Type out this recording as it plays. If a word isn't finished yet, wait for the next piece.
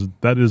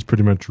that is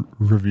pretty much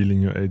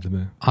revealing your age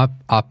there.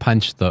 I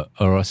punched the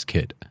Oros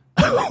kid.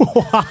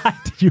 Why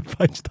did you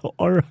punch the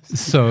Oros?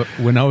 So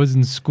when I was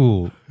in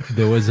school,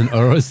 there was an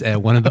Oros ad,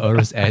 one of the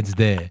Oros ads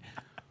there.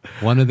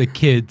 One of the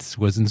kids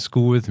was in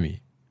school with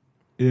me.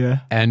 Yeah.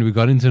 And we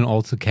got into an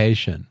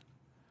altercation.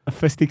 A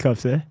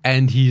fisticuffs, eh?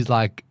 And he's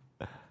like,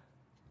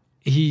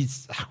 we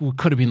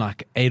could have been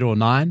like 8 or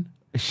 9.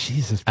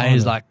 Jesus. And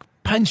he's like,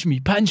 punch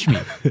me.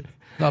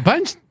 I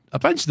punched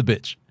the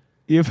bitch.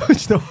 You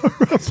punched the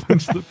Oros.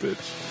 Punch the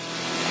bitch.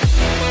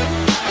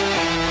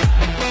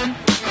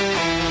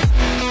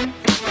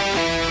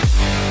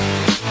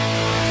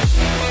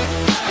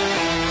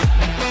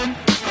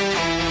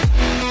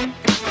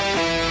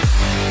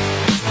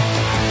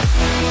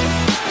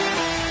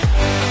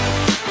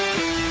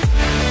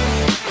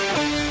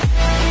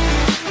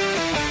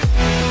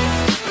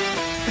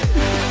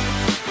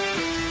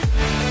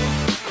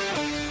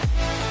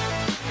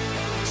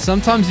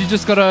 Sometimes you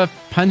just gotta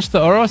punch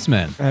the Oros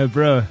man.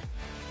 Bro.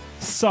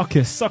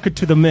 Soccer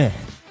to the man.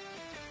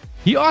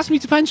 He asked me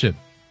to punch him.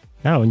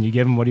 No, and you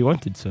gave him what he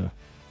wanted, so.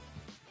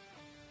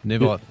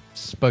 Never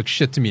spoke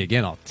shit to me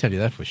again, I'll tell you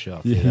that for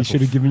sure. Yeah, he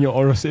should have given you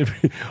Oros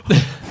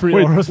free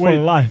Oros for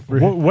life,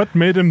 bro. What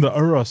made him the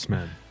Oros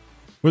man?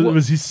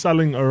 Was he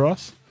selling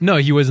Oros? No,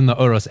 he was in the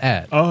Oros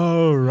ad.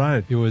 Oh,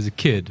 right. He was a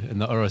kid in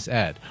the Oros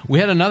ad. We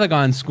had another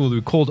guy in school who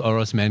we called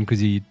Oros man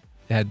because he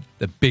had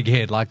a big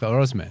head like the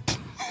Oros man.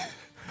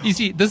 You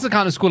see, this is the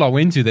kind of school I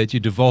went to that you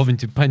devolve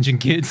into punching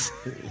kids.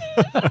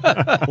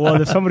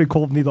 Well, if somebody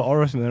called me the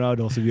Oros man, I'd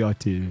also be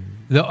out too.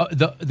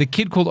 The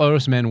kid called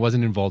Oros man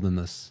wasn't involved in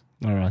this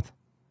All right.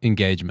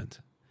 engagement.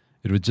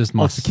 It was just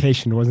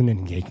Altercation. It wasn't an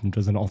engagement. It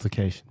was an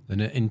altercation.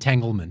 an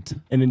entanglement.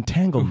 An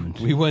entanglement.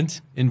 We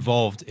weren't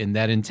involved in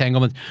that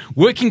entanglement.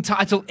 Working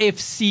title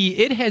FC.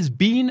 It has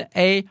been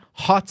a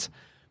hot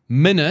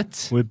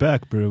minute. We're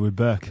back, bro. We're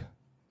back.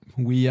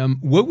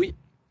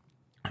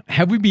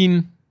 Have we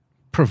been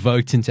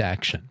provoked into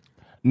action?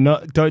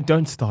 No,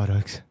 don't start,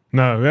 Oaks.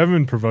 No, we haven't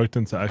been provoked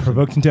into action.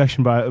 Provoked into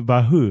action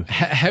by who?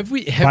 Have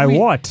we?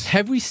 What?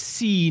 Have we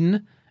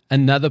seen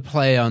another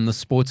player on the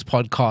sports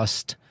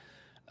podcast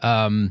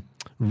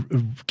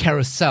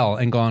carousel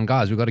and gone,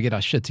 guys, we've got to get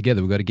our shit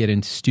together. We've got to get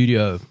into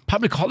studio.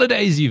 Public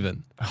holidays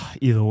even.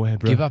 Either way,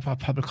 bro. Give up our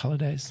public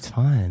holidays. It's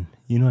fine.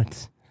 You know,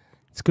 it's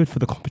good for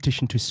the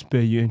competition to spur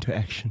you into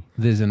action.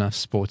 There's enough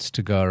sports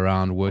to go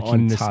around. Working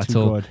Honest to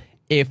title God.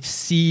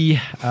 FC.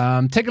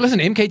 Take a listen.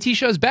 MKT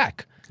show's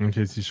back.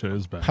 MKT show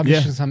is back.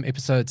 Publishing some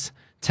episodes.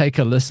 Take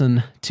a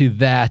listen to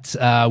that.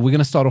 We're going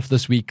to start off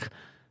this week.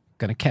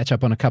 Going to catch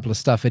up on a couple of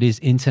stuff. It is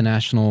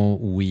International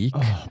Week.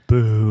 Oh,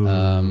 boo.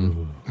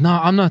 No,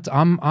 I'm not.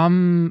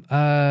 I'm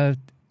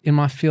in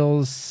my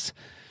feels.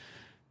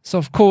 So,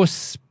 of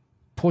course,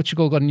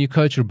 Portugal got a new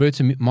coach,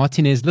 Roberto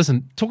Martinez.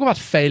 Listen, talk about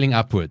failing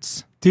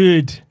upwards.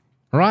 Dude.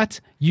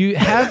 Right? You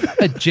have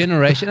a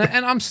generation,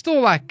 and I'm still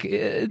like,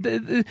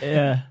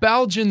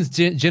 Belgium's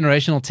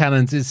generational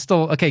talent is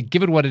still, okay,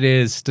 give it what it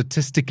is.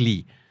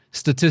 Statistically,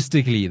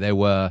 they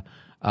were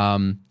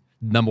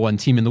number one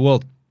team in the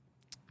world.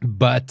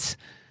 But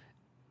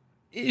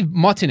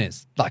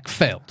Martinez,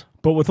 failed.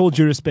 But with all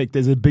due respect,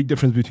 there's a big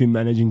difference between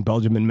managing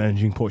Belgium and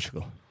managing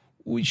Portugal.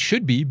 We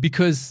should be,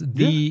 because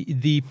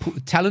the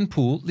talent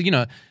pool,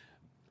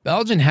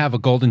 Belgium have a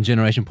golden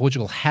generation.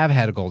 Portugal have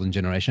had a golden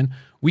generation.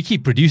 We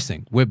keep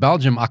producing. Where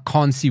Belgium, I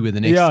can't see where the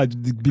next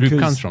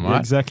group comes from, right?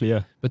 Exactly,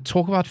 yeah. But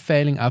talk about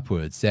failing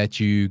upwards, that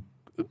you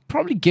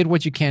probably get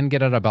what you can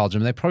get out of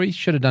Belgium. They probably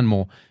should have done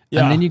more.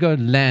 Yeah. And then you go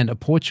land a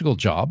Portugal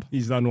job.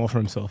 He's done well for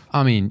himself.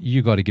 I mean,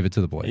 you got to give it to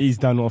the boy. He's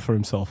done well for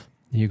himself.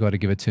 You got to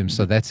give it to him.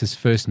 So that's his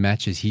first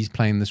matches he's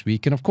playing this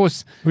week. And of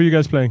course, who are you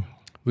guys playing?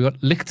 We got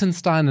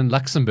Liechtenstein and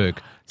Luxembourg.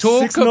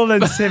 6-0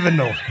 and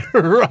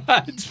 7-0.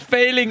 Right,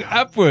 failing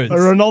upwards.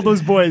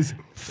 Ronaldo's boys.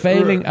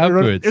 Failing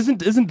upwards.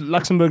 Isn't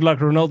Luxembourg like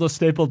Ronaldo's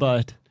staple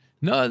diet?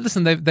 No,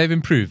 listen, they've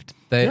improved.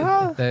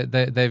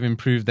 They've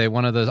improved. They're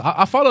one of those.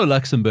 I follow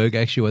Luxembourg,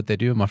 actually, what they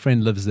do. My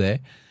friend lives there.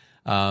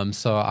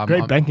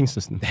 Great banking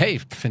system. Hey,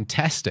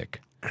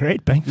 fantastic.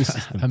 Great banking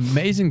system.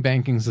 Amazing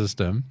banking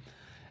system.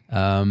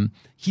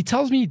 He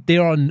tells me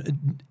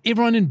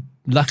everyone in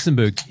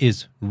Luxembourg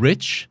is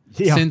rich.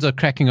 Yeah. Sins are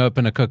cracking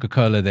open a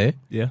Coca-Cola there.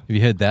 Yeah. Have you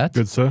heard that?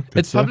 Good, sir.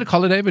 It's public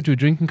holiday, but we're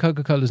drinking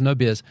Coca-Colas, no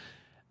beers.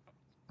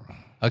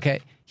 Okay.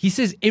 He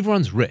says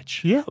everyone's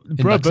rich. Yeah, in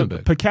bro,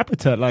 Luxembourg. but per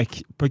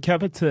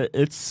capita,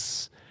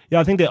 it's...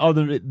 Yeah, I think they are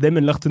them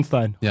in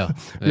Liechtenstein. Yeah.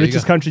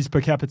 Richest countries per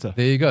capita.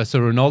 There you go.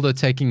 So Ronaldo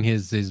taking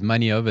his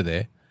money over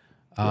there.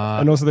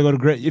 And also they got a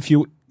great... If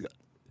you...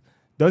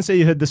 Don't say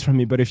you heard this from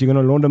me, but if you're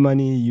going to launder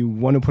money, you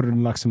want to put it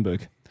in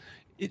Luxembourg.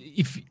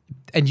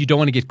 And you don't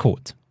want to get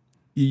caught.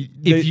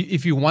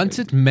 If you want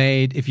it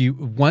made,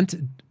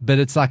 but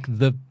it's like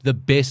the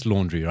best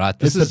laundry, right?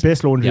 This is the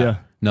best laundry, yeah.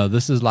 No,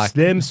 this is like... It's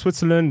them,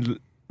 Switzerland,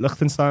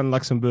 Liechtenstein,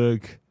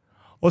 Luxembourg.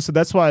 Also,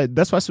 that's why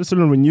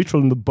Switzerland were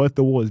neutral in both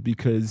the wars,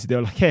 because they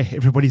were like, hey,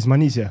 everybody's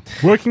money's here.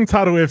 Working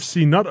title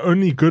FC, not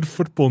only good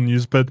football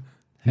news, but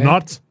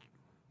not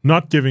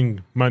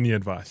giving money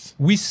advice.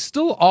 We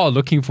still are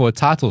looking for a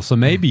title, so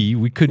maybe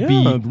we could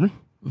be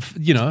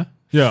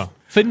Yeah.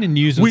 Fin in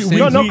news. We're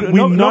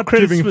No, not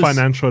Credit giving Suisse.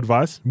 financial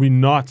advice. We're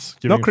not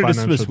giving Not Credit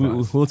financial Suisse.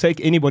 advice. We'll take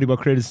anybody but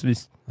Credit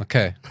Suisse.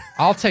 Okay,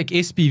 I'll take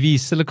SPV,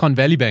 Silicon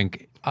Valley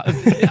Bank.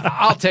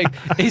 I'll take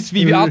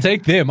SPV. I'll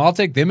take them. I'll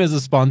take them as a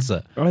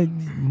sponsor. Right.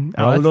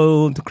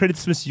 Although the Credit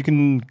Suisse, you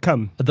can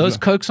come. Those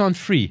Cokes aren't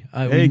free.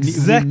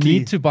 Exactly. We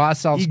need to buy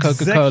ourselves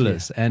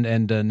Coca-Colas and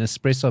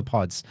Nespresso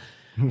pods.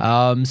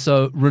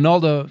 So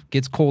Ronaldo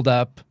gets called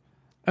up.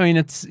 I mean,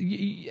 it's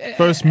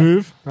First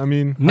move. I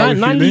mean,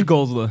 Nine league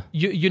goals though.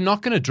 you're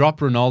not going to drop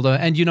Ronaldo,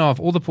 and of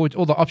all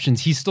the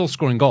options, he's still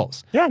scoring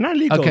goals. Yeah, 9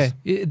 league goals.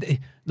 Okay,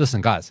 listen,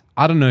 guys.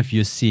 I don't know if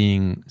you're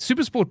seeing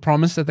SuperSport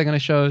promised that they're going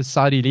to show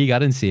Saudi League. I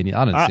didn't see any.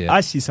 I didn't see it.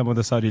 I see some of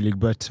the Saudi league,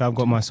 but I've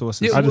got my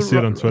sources. I just see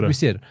it on Twitter. We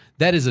said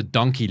that is a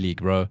donkey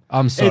league, bro.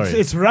 I'm sorry.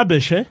 It's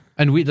rubbish, eh?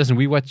 And we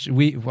watch.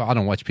 I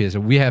don't watch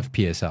PSL. We have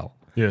PSL.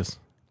 yes.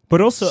 But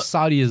also,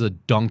 Saudi is a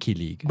donkey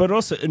league, in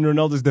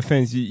Ronaldo's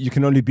defense, you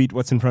can only beat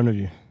what's in front of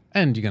you.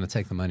 and you're going to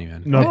take the money,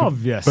 man. No,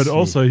 Obviously. but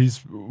also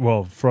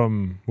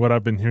from what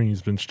I've been hearing,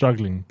 he's been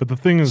struggling. But the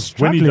thing is,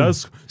 when he Struggling?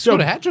 does, Scored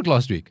a hat trick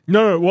last week.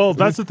 no, well,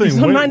 that's the thing. He's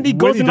on When- 90 when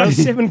goals he in does-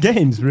 97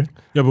 games, bro.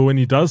 Yeah, but when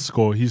he does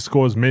score, he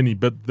scores many.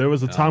 But there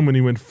was a time when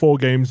he went 4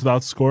 games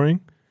without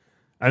scoring,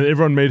 and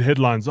everyone made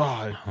headlines.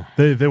 Oh,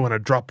 they want to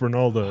drop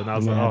Ronaldo, and I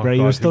was like, oh, bro,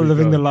 God, you're still here we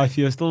living go. the life.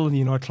 You're still,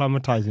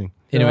 acclimatizing.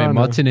 Anyway, I know.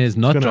 Martinez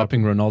not gonna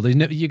dropping Ronaldo.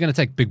 You're going to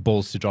take big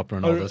balls to drop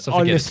Ronaldo. So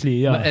forget honestly,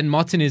 it. yeah. And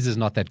Martinez is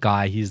not that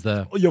guy. He's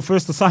the Your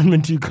first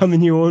assignment, you come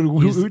in here.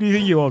 Who do you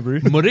think you are, bro?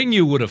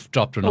 Mourinho would have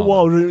dropped Ronaldo.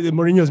 Well,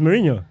 Mourinho's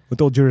Mourinho,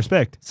 with all due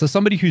respect. So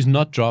somebody who's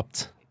not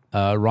dropped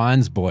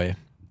Ryan's boy.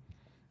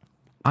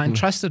 I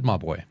entrusted my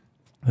boy.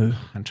 Who?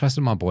 I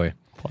entrusted my boy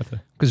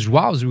Potter. because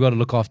Joao's we got to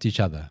look after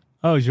each other,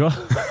 Oh, sure.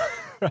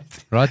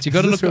 right? You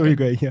got to This is look. where we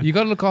go, yeah. You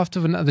got to look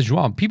after another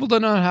Joao. People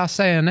don't know how to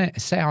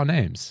say our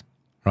names,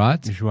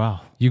 right?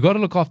 Wow. You got to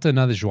look after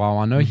another Joao.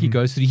 I know he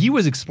goes through. He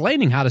was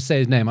explaining how to say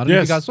his name. I don't know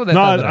if Yes, you guys saw that.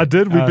 no, the other I day.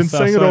 did. We've been so-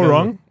 saying it sorry, all no,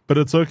 wrong, but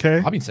it's okay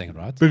I've been saying it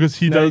right. because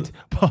he No, does.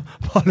 Paul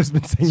has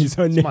been saying his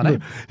own my name.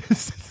 name.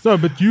 No,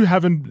 but you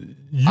haven't.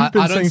 You've I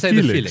been don't saying say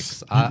the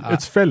Felix. Felix.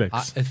 It's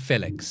Felix.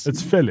 Felix.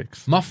 It's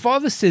Felix. My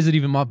father says it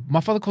even.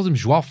 My father calls him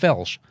Joao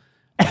Felix.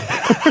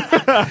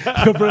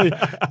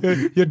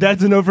 Your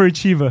dad's an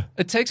overachiever.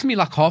 It takes me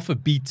like half a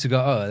beat to go,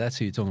 oh, that's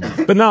who you're talking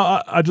about. But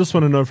now I just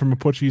want to know from a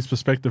Portuguese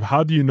perspective,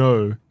 how do you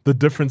know the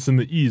difference in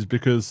the E's?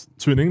 Because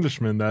to an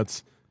Englishman,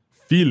 that's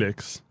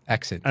Felix,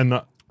 Accent. and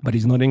not, But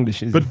he's not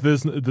English, is but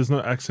there's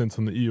no accent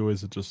on the E, or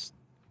is it just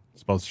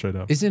spelled straight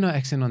up? Is there no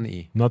accent on the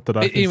E? Not that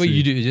I can Anyway, see.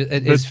 you do.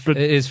 It But-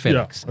 is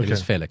Felix. yeah, It is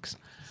okay. Felix.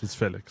 It's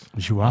Felix.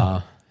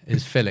 Joao.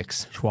 It's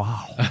Felix.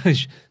 Wow.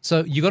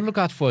 So you got to look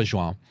out for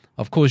Joao.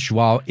 Of course,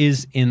 Joao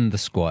is in the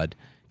squad.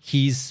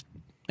 He's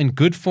in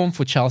good form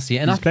for Chelsea,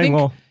 and He's I playing think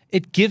well.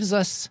 it gives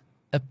us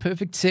a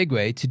perfect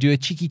segue to do a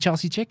cheeky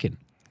Chelsea check-in.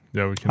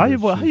 Yeah, we can. How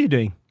do you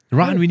doing?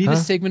 Ryan, we need a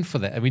segment for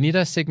that. We need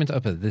a segment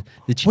open.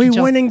 The cheeky We're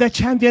Chelsea, winning the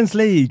Champions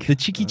League. the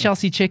cheeky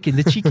Chelsea check-in.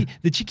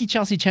 The cheeky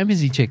Chelsea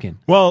Champions League check-in.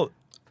 Well,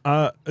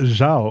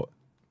 Joao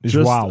just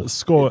Joao.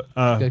 scored.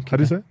 How do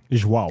you say?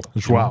 Joao.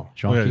 Joao.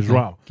 Okay, keep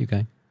Joao. Keep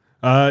going.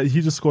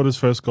 He just scored his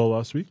first goal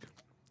last week.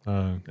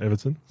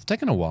 Everton. It's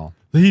taken a while.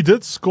 He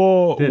did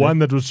score Did one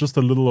that was just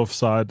a little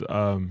offside.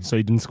 So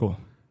he didn't score.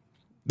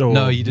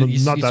 No, he did.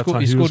 Not that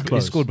time. He was He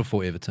close. scored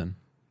before Everton.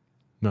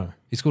 No.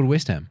 He scored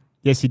West Ham.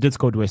 Yes, he did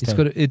score West He Ham.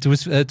 scored.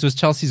 It was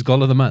Chelsea's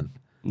goal of the month.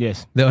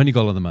 Yes. The only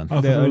goal of the month. I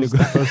thought They're it only was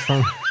the first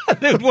time.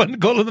 They had one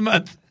goal of the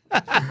month.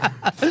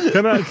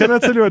 Can I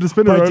tell you what? It's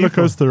been a By roller default.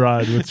 coaster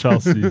ride with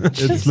Chelsea.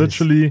 It's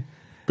literally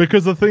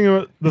because the thing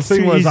too was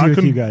easy I with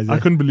couldn't you guys, I eh?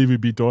 couldn't believe we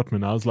beat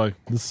Dortmund. I was like,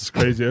 this is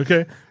crazy.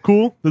 Okay,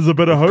 cool. There's a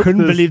bit of hope. Couldn't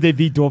There's- believe they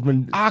beat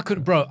Dortmund. I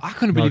couldn't No,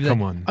 believe that.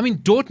 come on. I mean,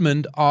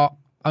 Dortmund are.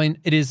 I mean,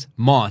 it is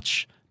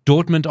March.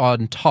 Dortmund are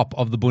on top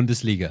of the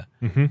Bundesliga,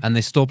 and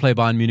they still play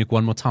Bayern Munich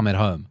one more time at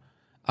home.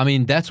 I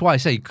mean, that's why I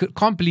say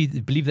can't believe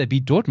they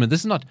beat Dortmund. This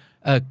is not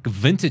a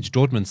vintage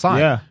Dortmund side,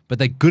 Yeah. but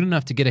they're good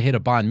enough to get ahead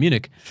of Bayern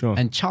Munich. Sure.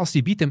 And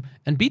Chelsea beat them,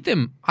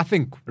 I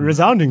think,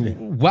 Resoundingly.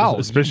 well.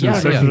 especially Yeah,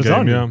 the second yeah. game.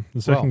 Resounding. Yeah,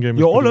 the second Well, game.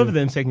 You're was all pretty over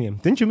them second game.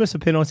 Didn't you miss a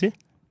penalty?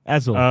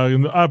 As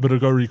well. But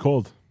it got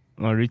recalled.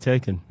 Oh,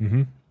 retaken.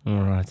 Mm-hmm.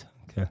 All right.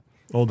 Okay.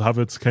 Old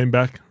Havertz came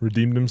back,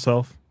 redeemed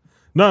himself.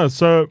 No,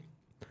 so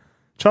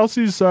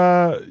Chelsea's.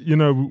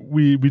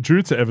 We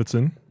drew to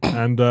Everton,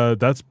 and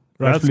that's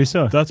Rightfully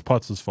so. That's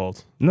Potter's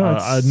fault. No,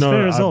 it's a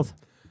fair result.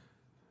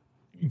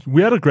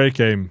 We had a great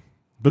game,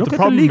 but Look the at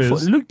problem the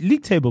is,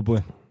 league table,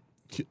 boy.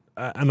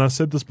 and I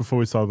said this before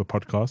we started the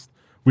podcast,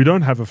 we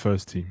don't have a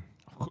first team.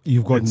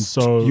 You got It's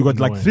so like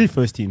annoying. 3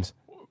 first teams.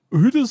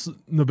 Who does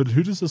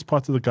this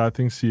Potter the guy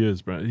thinks he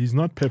is, bro? He's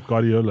not Pep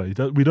Guardiola.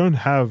 We don't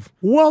have.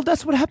 Well,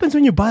 that's what happens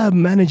when you buy a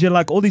manager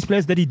like all these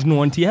players that he didn't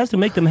want. He has to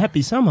make them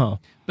happy somehow.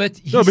 But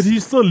He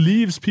still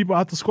leaves people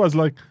out the squads.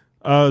 Like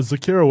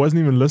Zakira wasn't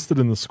even listed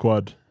in the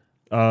squad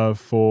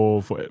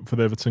for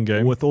the Everton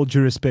game. With all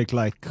due respect,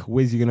 like,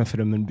 where's he going to fit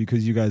him in?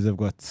 Because you guys have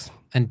got...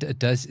 And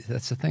that's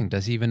the thing.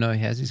 Does he even know he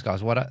has these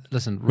guys?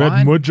 Listen, We had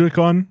Ryan, Mudryk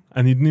on,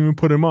 and he didn't even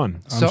put him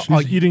on. So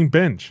He's eating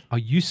bench. are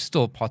you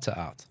still Potter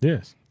out?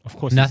 Yes. Of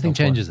course, Nothing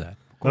changes that.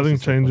 Nothing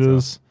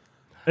changes.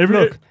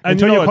 Look,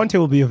 Antonio Conte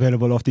will be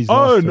available after these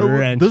last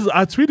rant.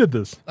 I tweeted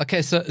this.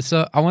 Okay,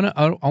 so I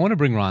want to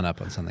bring Ryan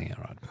up on something here,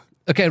 right?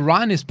 Okay,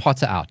 Ryan is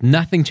Potter out.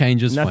 Nothing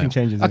changes for him. Nothing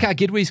changes. Okay, I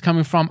get where he's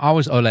coming from. I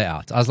was Ole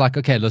out. I was like,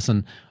 okay,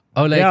 listen,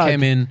 Ole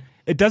came in.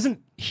 It doesn't.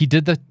 He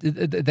did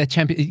that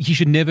champion. He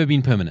should never have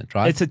been permanent,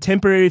 right? It's a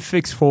temporary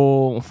fix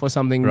for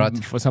something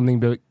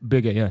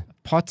bigger. Yeah.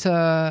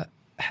 Potter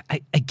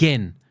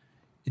again.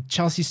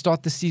 Chelsea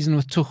start the season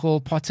with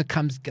Tuchel. Potter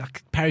comes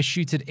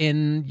parachuted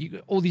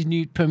in. All these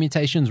new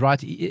permutations,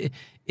 right? It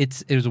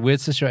was a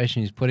weird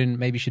situation he's put in.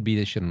 Maybe should be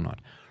there, should or not.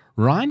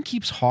 Ryan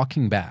keeps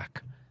harking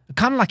back,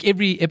 kind of like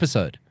every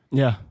episode.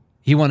 Yeah.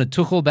 He wanted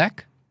Tuchel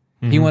back.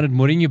 He wanted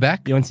Mourinho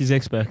back. He wants his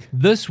ex back.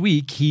 This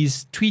week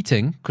he's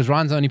tweeting, because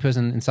Ryan's the only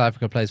person in South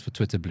Africa who plays for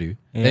Twitter Blue.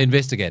 Yeah. They're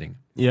investigating.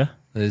 Yeah.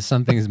 There's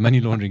something is money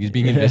laundering. He's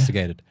being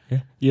investigated. Yeah.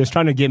 He was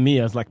trying to get me.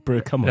 I was like,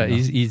 bro, come on.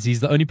 He's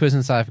the only person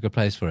in South Africa who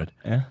plays for it.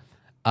 Yeah.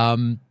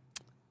 And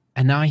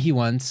now he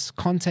wants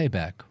Conte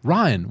back.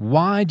 Ryan,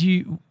 why do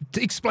you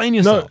explain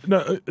yourself?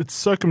 No, it's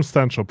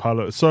circumstantial,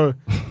 Paolo. So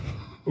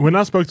when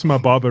I spoke to my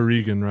barber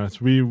Regan, right,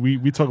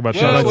 we talk about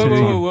shout out to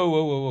Regan.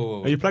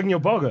 Whoa. Are you plugging your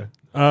barber?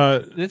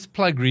 Let's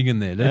plug Regan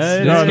there.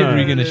 Let's give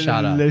Regan a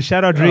shout out.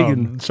 Shout out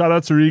Regan. Shout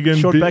out to Regan.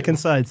 Short back and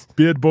sides.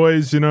 Beard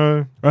boys, you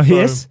know. Oh, so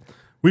yes.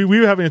 We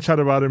were having a chat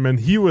about him, and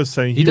he was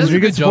saying he does a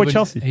good job.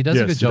 Chelsea. He does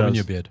a good job in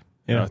your beard.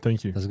 Yeah,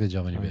 thank you. Does a good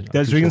job in your beard.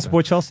 Does Regan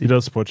support Chelsea? He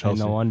does support Chelsea.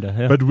 No wonder.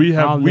 Yeah. But we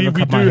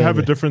do have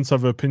a difference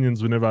of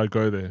opinions whenever I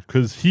go there,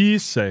 because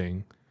he's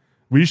saying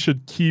we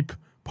should keep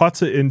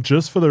Potter in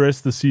just for the rest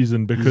of the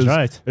season because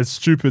it's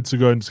stupid to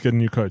go and just get a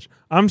new coach.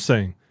 I'm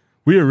saying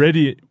we're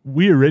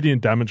already in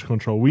damage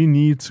control. We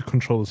need to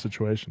control the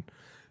situation.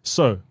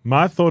 So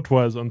my thought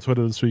was on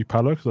Twitter this week,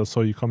 Paolo, because I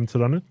saw you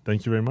commented on it.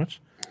 Thank you very much.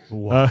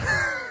 Wow.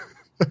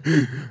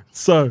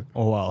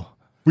 Wow.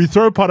 We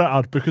throw Potter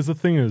out because the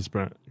thing is,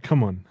 bro,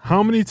 come on.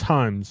 How many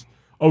times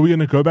are we going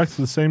to go back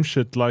to the same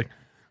shit? Like,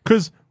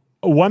 because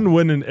one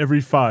win in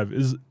every 5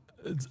 is...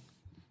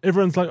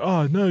 everyone's like,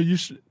 oh, no, you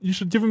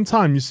should give him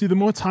time. You see, the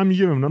more time you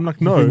give him. And I'm like,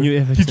 no,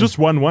 he just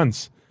won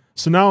once.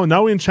 So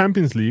now we're in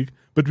Champions League,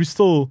 but we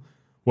still,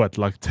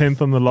 like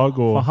 10th on the log?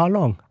 Or for how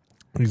long?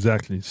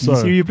 Exactly. So you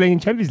see you playing in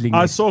Champions League.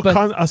 I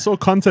saw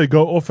Conte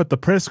go off at the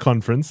press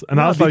conference, and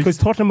I was because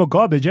Tottenham are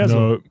garbage,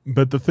 no.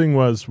 But the thing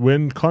was,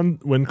 when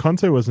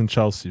Conte was in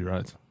Chelsea,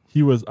 right,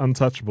 he was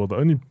untouchable. The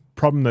only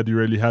problem that he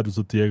really had was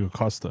with Diego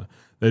Costa.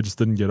 They just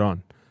didn't get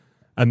on,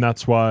 and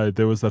that's why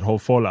there was that whole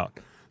fallout.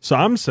 So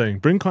I'm saying,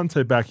 bring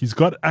Conte back. He's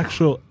got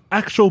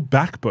actual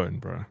backbone,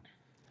 bro.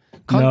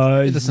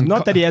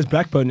 Not that he has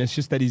backbone. It's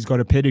just that he's got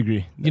a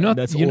pedigree.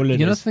 That's all it is.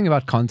 You know the thing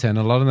about Conte, and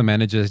a lot of the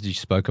managers you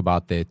spoke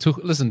about there.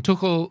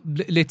 Tuchel,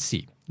 let's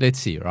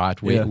see, right?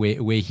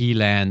 Where he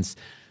lands.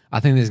 I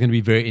think there's going to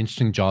be very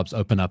interesting jobs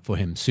open up for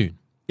him soon,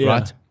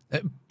 right?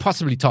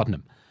 Possibly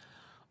Tottenham.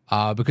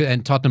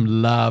 And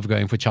Tottenham love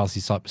going for Chelsea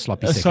sloppy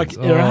seconds.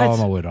 Right?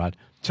 My word, right?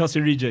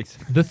 Chelsea rejects.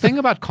 The thing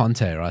about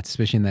Conte, right,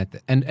 especially in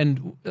that,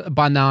 and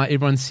by now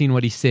everyone's seen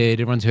what he said,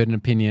 everyone's heard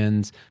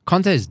opinions.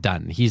 Conte is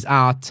done. He's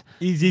out.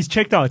 He's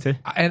checked out, eh?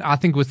 And I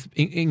think with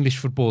English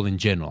football in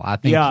general, I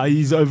think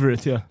he's over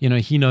it. Yeah, you know,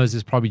 he knows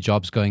there's probably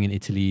jobs going in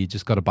Italy.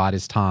 Just got to bide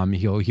his time.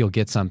 He'll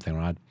get something,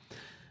 right?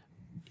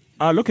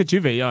 Look at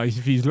Juve. Yeah,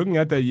 if he's looking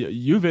at the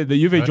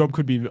Juve job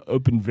could be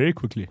open very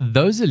quickly.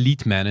 Those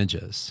elite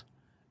managers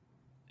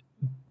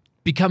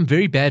become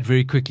very bad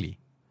very quickly.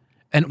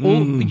 And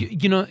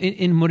you know,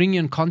 in Mourinho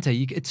and Conte,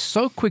 it's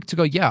so quick to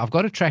go, I've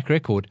got a track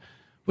record.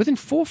 Within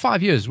 4 or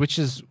 5 years, which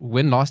is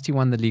when last he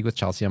won the league with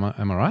Chelsea, am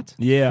I right?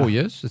 Yeah. 4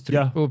 years?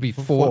 It will be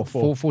four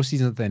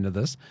seasons at the end of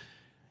this.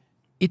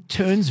 It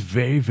turns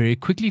very, very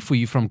quickly for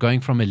you from going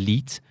from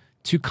elite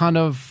to kind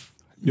of...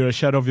 You're a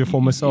shadow of your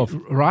former self.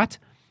 Right?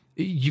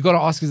 You got to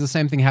ask, is the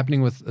same thing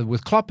happening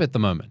with Klopp at the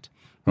moment?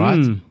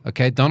 Right?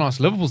 Okay, don't ask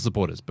Liverpool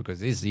supporters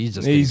because he's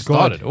just getting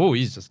started. Oh,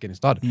 he's just getting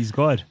started. He's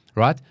God.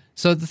 Right?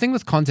 So the thing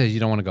with Conte is you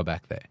don't want to go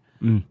back there.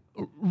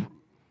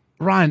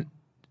 Ryan,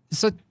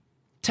 so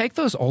take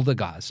those older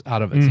guys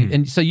out of it.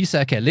 And so you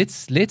say, okay,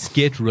 let's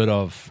get rid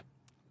of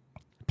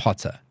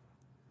Potter.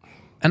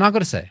 And I've got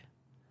to say,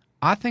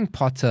 I think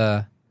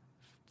Potter,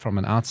 from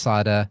an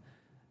outsider,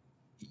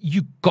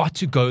 you got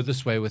to go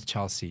this way with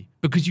Chelsea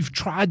because you've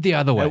tried the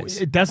other ways.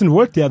 It doesn't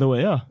work the other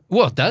way, yeah.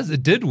 Well, it does.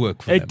 It did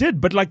work for them. It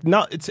did, but like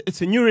now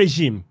it's a new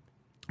regime.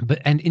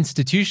 And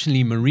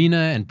institutionally, Marina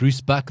and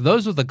Bruce Buck,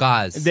 those were the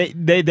guys.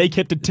 They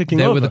kept it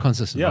ticking over. They were the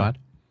consistent, right?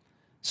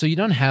 So you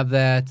don't have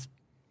that.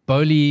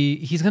 Bowley,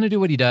 he's going to do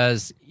what he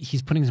does.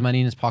 He's putting his money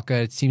in his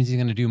pocket. It seems he's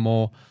going to do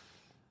more.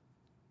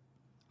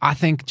 I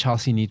think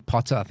Chelsea need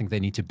Potter. I think they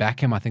need to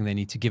back him. I think they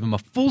need to give him a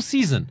full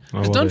season.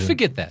 Don't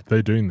forget that.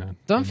 They're doing that.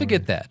 Don't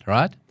forget that,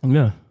 right?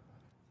 Yeah.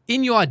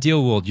 In your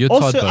ideal world, you're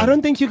also, Todd Bowley. I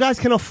don't think you guys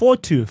can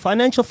afford to.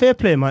 Financial fair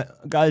play, my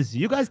guys.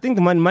 You guys think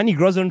money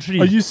grows on trees.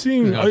 Are you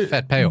seeing...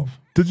 Fat payoff.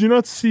 Did you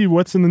not see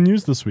what's in the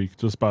news this week,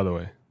 just by the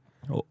way?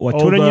 What,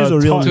 Twitter news or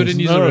real Twitter news?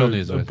 news or real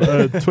news?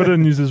 Twitter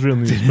news is real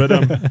news.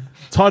 But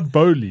Todd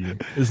Bowley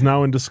is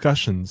now in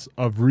discussions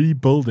of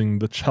rebuilding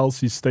the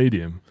Chelsea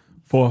Stadium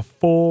for a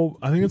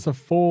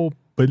 £4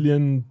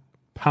 billion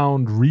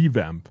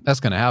revamp. That's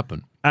going to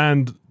happen.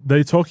 And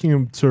they're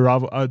talking to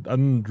rival. I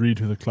didn't read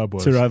who the club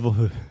was. To rival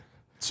who?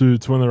 To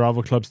one of the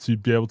rival clubs to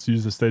be able to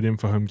use the stadium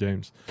for home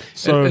games.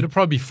 So It'll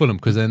probably be Fulham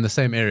because they're in the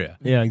same area.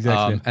 Yeah,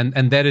 exactly.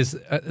 And that is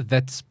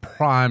that's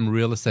prime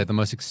real estate. The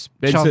most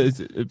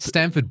It's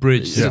Stamford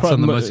Bridge sits on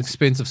the most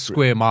expensive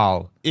square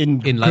mile in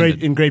London.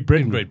 in Great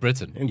Britain. In Great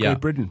Britain. Great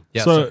Britain.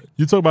 Yeah, so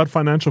you talk about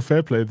financial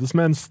fair play. This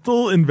man's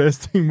still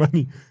investing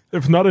money,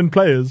 if not in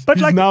players. But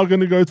he's now going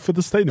to go for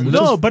the stadium. Which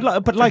No, is but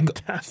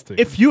fantastic.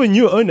 if you're a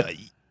new owner,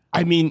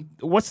 I mean,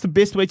 what's the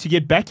best way to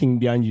get backing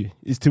behind you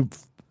is to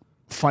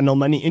funnel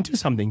money into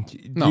something.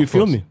 Do you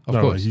feel me? Of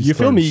course. he's You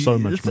feel thrown me? So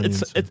much money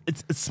into it.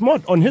 It's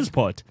smart on his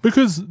part.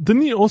 Because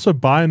didn't he also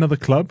buy another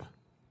club?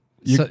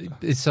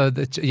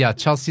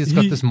 Chelsea has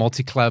got this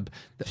multi-club.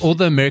 All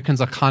the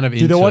Americans are kind of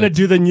into Do they want to it.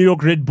 do the New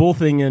York Red Bull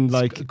thing and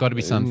like? Got to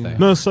be something.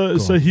 No, so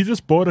he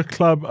just bought a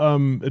club.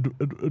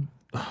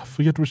 I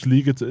forget which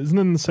league it's. Isn't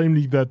it in the same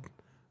league that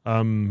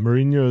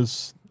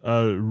Mourinho's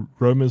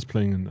Roma's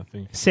playing in? I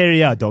think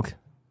Serie A, dog.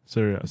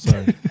 Sorry. I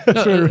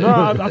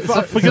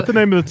forget the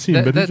name of the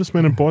team, but he just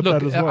went and bought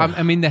that as well.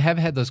 I mean, they have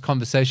had those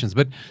conversations,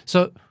 but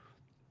so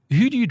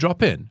who do you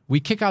drop in? We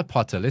kick out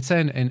Potter. Let's say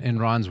in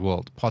Ryan's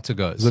world, Potter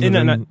goes.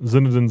 Zinedine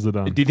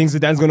Zidane. Do you think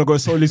Zidane's going to go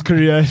solo his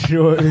career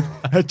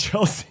at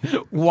Chelsea?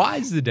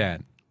 Why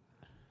Zidane?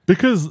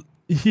 Because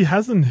he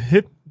hasn't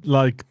hit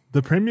like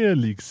the Premier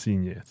League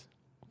scene yet.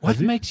 What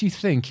makes you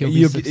think he'll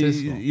be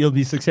successful? He'll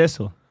be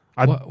successful.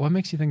 What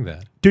makes you think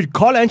that? Dude,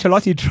 Carlo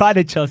Ancelotti tried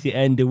at Chelsea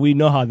and we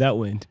know how that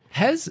went.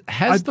 Has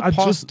the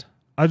past...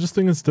 I just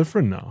think it's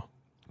different now.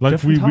 Like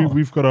Different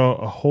we've got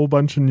a whole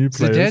bunch of new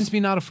players. Zidane's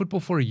been out of football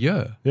for a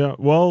year. Yeah,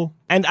 well...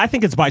 And I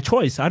think it's by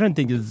choice. I don't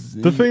think it's...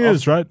 The thing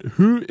is, right,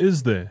 who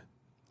is there?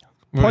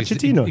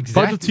 Pochettino.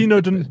 Exactly.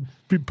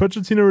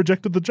 Pochettino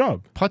rejected the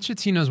job.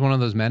 Pochettino is one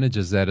of those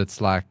managers that it's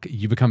like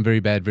you become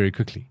very bad very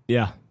quickly.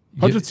 Yeah.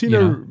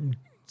 Pochettino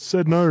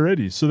said no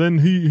already. So then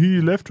who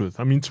you left with?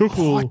 I mean,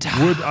 Tuchel would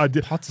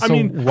idea. Potter. I So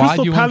mean, why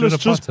Crystal do you want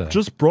Palace rid of Potter?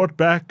 just brought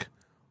back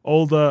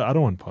older. I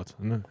don't want Potter.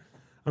 No.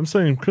 I'm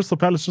saying Crystal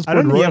Palace just I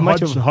brought don't think Roy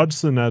much of-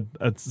 Hodgson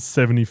at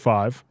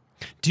 75.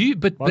 Do you?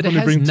 But it can't they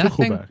has bring Tuchel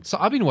nothing. back? So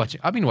I've been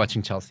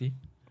watching Chelsea.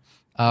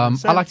 I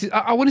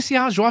want to see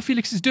how Joao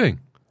Felix is doing.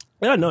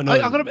 Yeah, no.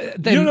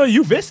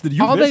 You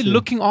vested. Are they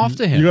looking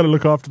after him? You got to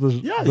look after the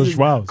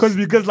Joaos.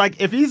 Because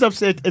like if he's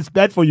upset, it's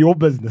bad for your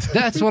business.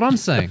 That's what I'm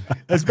saying.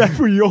 It's bad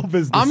for your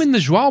business. I'm in the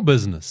Joao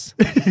business.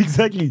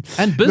 Exactly.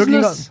 And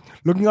business.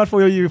 Looking out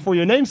for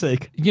your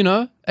namesake. You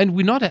know, and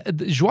we're not.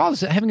 Joao's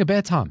having a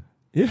bad time.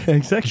 Yeah,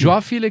 exactly. Joao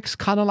Felix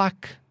kind of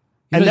like.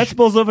 And that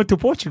spills over to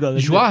Portugal.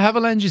 Joao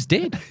Havelange is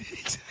dead.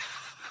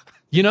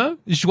 You know,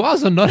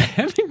 Joaos are not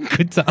having a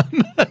good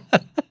time.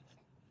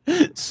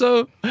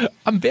 So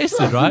I'm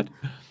vested, right?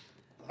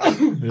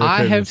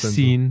 I have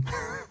seen.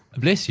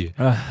 Bless you.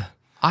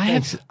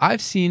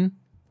 I've seen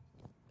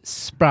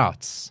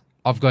sprouts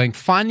of going.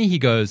 Finally, he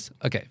goes.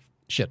 Okay,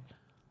 shit.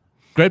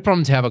 Great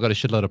problem to have. I got a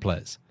shitload of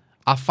players.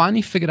 I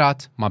finally figured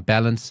out my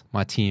balance,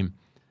 my team.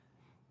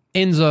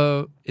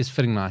 Enzo is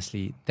fitting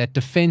nicely. That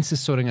defense is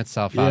sorting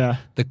itself out. Yeah.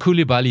 The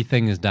Koulibaly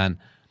thing is done.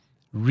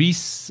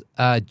 Reece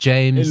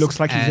James. It looks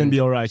like he's going to be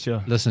all right,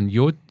 yeah. Listen,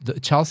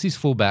 Chelsea's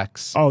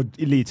fullbacks. Oh,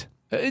 elite.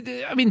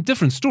 I mean,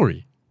 different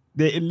story.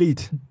 They're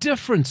elite.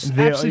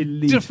 Absolutely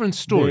elite. different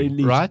story, They're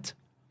elite. right?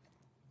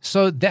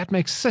 So that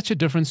makes such a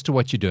difference to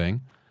what you're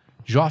doing.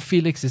 Joao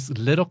Felix is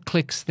little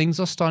clicks. Things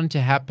are starting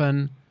to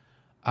happen.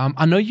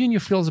 I know you and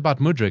your feels about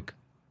Mudryk.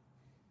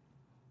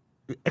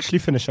 Actually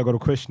finished. I got a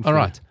question for All you.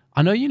 right.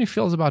 I know you and your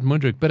feels about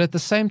Mudryk, but at the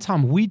same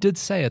time, we did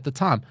say at the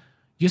time,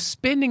 you're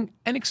spending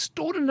an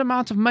extraordinary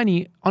amount of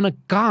money on a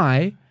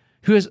guy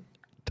who has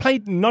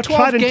played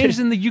 12 games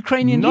in the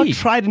Ukrainian league. Not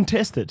tried and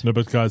tested. No,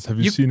 but guys, have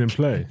you seen him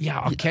play?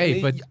 Yeah,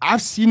 okay, but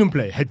I've seen him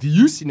play. Have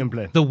you seen him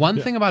play? the one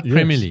thing about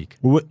Premier League,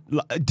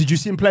 Did you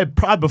see him play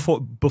prior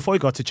before he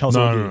got to Chelsea?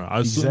 No.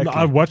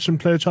 I watched him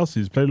play at Chelsea.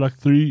 He's played like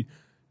 3.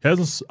 He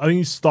hasn't. I think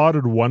he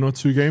started 1 or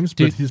 2 games,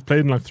 but he's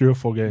played in like 3 or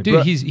 4 games.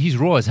 dude, he's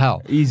raw as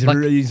hell. He's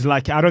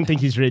like, I don't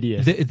think he's ready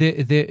yet.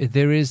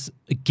 There is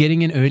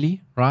getting in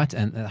early, right?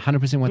 And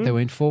 100% what they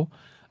went for.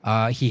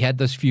 He had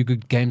those few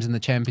good games in the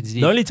Champions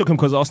League. They only took him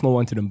because Arsenal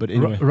wanted him, but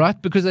anyway.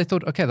 Right? Because they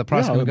thought, okay, the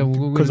price Yeah,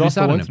 we'll because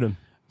Arsenal on wanted him.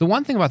 The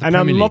one thing about the And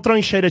Premier I'm not League,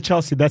 throwing shade at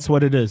Chelsea. That's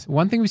what it is.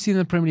 one thing we've seen in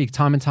the Premier League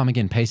time and time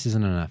again, pace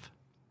isn't enough.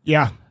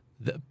 Yeah.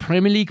 The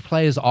Premier League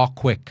players are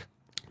quick.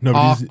 No,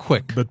 but he's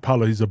quick. But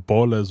Paulo, he's a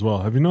baller as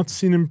well. Have you not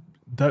seen him?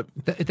 That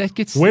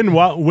gets when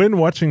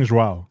watching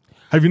Joao,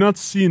 have you not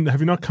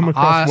come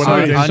across what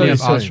I'm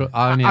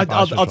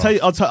saying?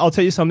 I'll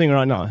tell you something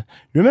right now.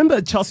 Remember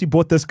Chelsea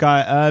bought this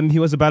guy. He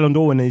was a Ballon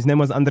d'Or winner. His name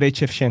was Andrei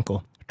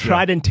Shevchenko.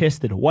 Tried and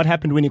tested. What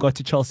happened when he got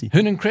to Chelsea?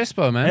 Hernan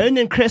Crespo, man.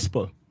 Hernan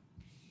Crespo.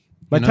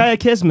 Mattia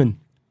Kesman.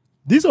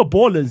 These are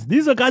ballers.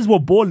 These are guys who were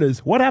ballers.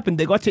 What happened?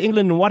 They got to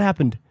England and what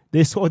happened?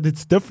 They saw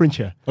it's different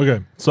here.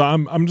 Okay, so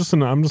I'm just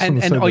gonna say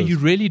And are this. you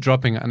really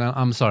dropping? And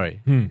I'm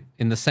sorry,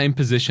 in the same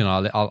position.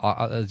 I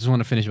just want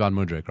to finish about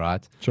Mudryk,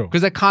 right? Sure.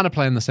 Because they kind of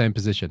play in the same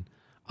position.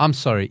 I'm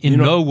sorry. In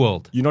no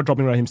world, You're not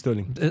dropping Raheem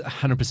Sterling.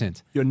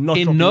 100%. You're not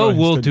in dropping no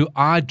Raheem world Sterling. do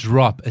I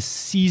drop a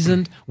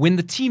seasoned when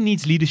the team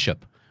needs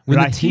leadership, when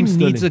Raheem the team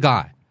Sterling. needs a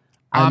guy.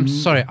 I'm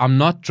sorry. I'm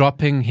not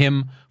dropping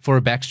him for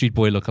a Backstreet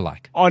Boy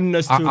lookalike.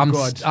 Honest to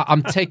God.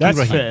 I'm taking That's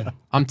Raheem. fair.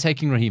 I'm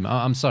taking Raheem.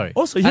 I'm sorry.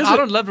 Also, And here's I a-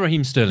 don't love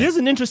Raheem Sterling, Here's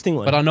an interesting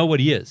one. but I know what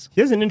he is.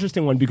 Here's an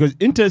interesting one because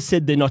Inter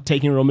said they're not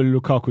taking Romelu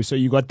Lukaku, so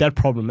you got that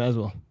problem as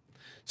well.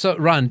 So,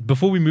 Ryan,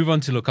 before we move on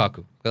to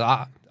Lukaku,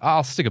 'cause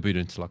I'll stick a boot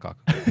into Lukaku.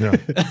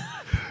 Yeah.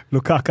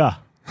 Lukaku.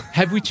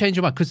 Have we changed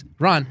your mind? Because,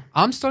 Ryan,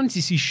 I'm starting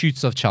to see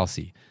shoots of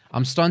Chelsea.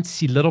 I'm starting to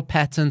see little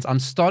patterns. I'm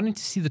starting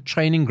to see the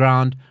training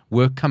ground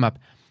work come up.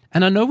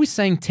 And I know we're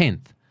saying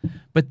 10th,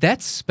 but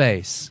that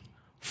space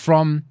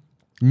from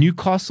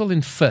Newcastle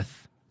in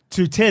 5th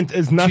To 10th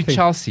is nothing. to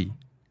Chelsea.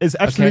 It's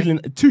absolutely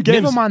Okay? 2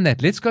 games. Never mind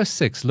that. Let's go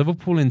 6.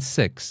 Liverpool in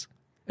 6.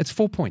 It's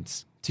 4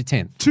 points to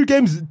 10th. 2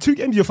 games.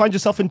 You'll find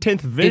yourself in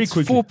 10th very It's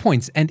quickly. 4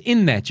 points. And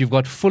in that, you've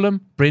got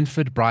Fulham,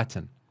 Brentford,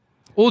 Brighton.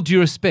 All due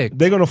respect.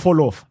 They're going to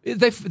fall off.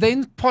 They're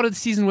in part of the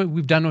season where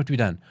we've done what we've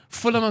done.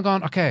 Fulham are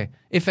gone, okay,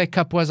 FA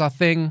Cup was our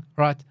thing,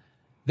 right?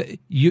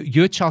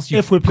 You're Chelsea.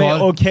 If we play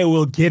okay,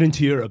 we'll get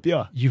into Europe.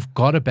 Yeah. You've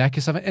got to back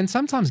yourself. And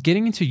sometimes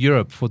getting into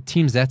Europe for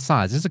teams that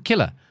size is a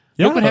killer.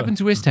 Look what Yeah. happened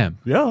to West Ham.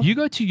 Yeah. You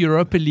go to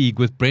Europa League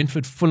with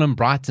Brentford, Fulham,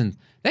 Brighton.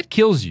 That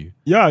kills you.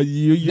 Yeah.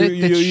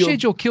 That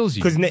schedule kills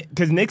you.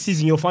 Because next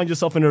season you'll find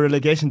yourself in a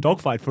relegation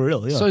dogfight for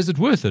real. Yeah. So is it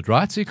worth it,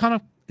 right? So you kind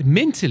of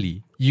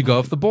mentally you go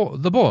off the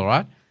ball,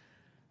 right?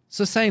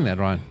 So saying that,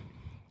 Ryan,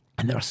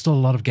 and there are still a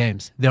lot of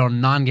games. There are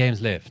 9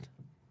 games left.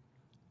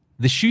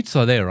 The shoots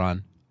are there,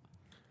 Ryan.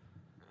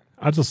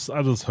 I just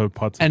hope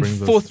Potter And brings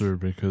fourth- us through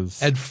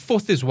because And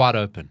 4th is wide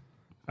open.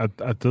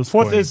 at this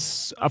Fourth point,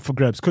 is up for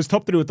grabs. Because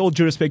top 3, with all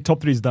due respect,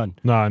 top 3 is done.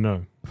 no, I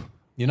know.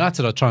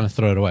 United are trying to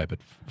throw it away, but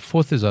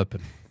 4th is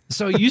open.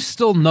 So you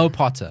still know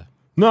Potter.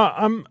 No,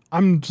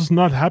 I'm just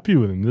not happy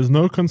with him. There's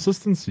no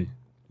consistency.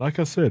 Like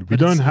I said, we But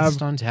don't it's have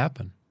starting to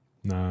happen.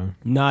 no.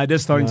 Nah, it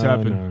is starting to No,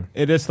 happen. no.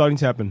 It is starting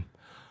to happen.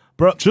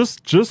 Bro, Just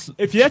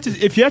if you had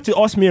to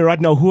ask me right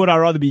now, who would I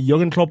rather be,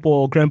 Jurgen Klopp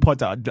or Graham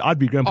Potter? I'd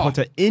be Graham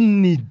Potter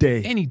any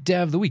day. Any day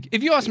of the week.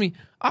 If you ask me,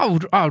 I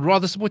would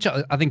rather support you.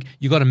 I think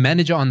you got a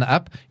manager on the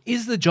up.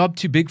 Is the job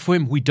too big for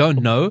him? We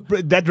don't know.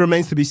 But that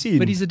remains to be seen.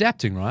 But he's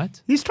adapting,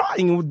 right? He's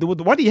trying with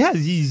what he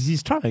has.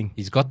 He's trying.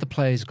 He's got the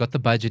players, got the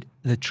budget.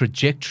 The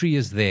trajectory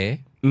is there,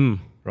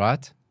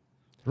 right?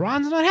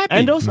 Ryan's not happy.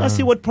 And also, I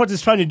see what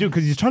Potter's trying to do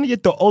because he's trying to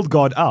get the old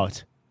guard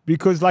out.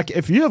 Because like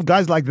if you have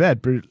guys like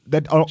that, bro,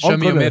 that are show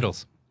me your gonna-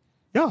 medals.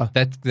 Yeah.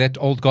 That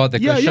old guard that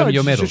goes, show me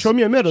your medals. Show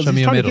me your medals. Show me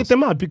He's your trying to medals. get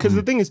them out because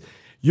the thing is,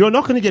 you're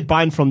not going to get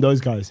buy-in from those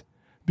guys.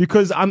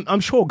 Because I'm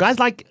sure guys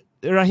like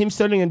Raheem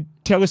Sterling and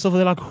Thiago Silva,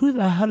 they're like, who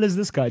the hell is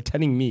this guy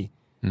telling me?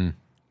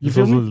 You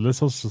feel me?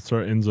 let's also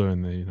throw Enzo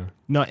in there. You know,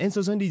 No,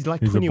 Enzo's only he's like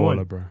he's 21.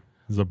 a baller, bro.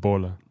 He's a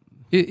baller.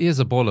 He is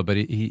a baller, but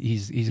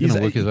he's going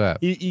to work his way up.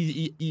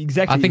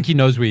 Exactly. I think he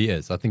knows where he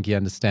is. I think he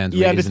understands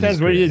where he he is in understands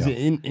his where he career,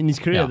 is yeah. in his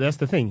career. Yeah. That's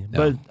the thing. Yeah.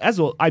 But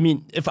as well, I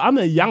mean, if I'm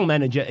a young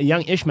manager, a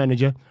young-ish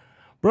manager,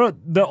 bro,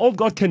 the old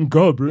god can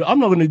go, bro. I'm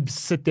not going to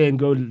sit there and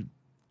go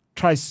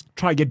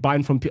try get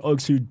buy-in from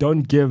oaks who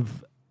don't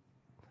give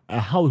a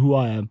hell who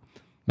I am.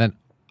 Man,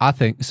 I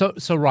think so.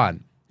 So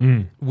Ryan,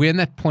 we're in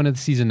that point of the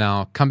season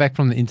now. Come back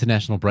from the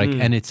international break,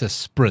 and it's a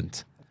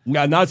sprint.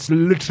 Now it's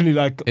literally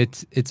like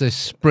It's a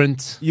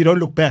sprint, you don't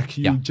look back.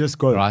 You Yeah. just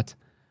go. right?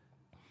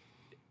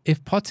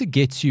 If Potter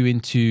gets you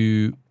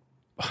into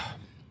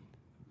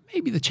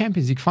maybe the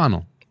Champions League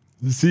final,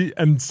 See,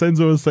 and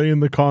Senzo was saying in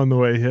the car on the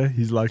way here,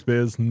 he's like,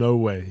 "There's no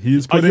way."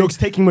 He's Are putting York's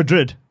taking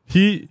Madrid?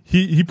 he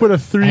put a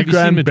Have you seen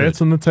 $3,000 Madrid?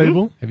 bet on the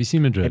table. have you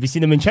seen Madrid? Have you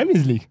seen them in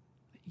Champions League?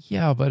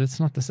 Yeah, but it's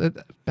not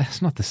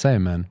that's not the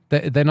same, man.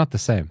 They're not the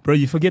same. Bro,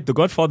 you forget the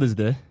Godfather's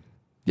there.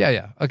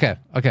 Yeah. Okay.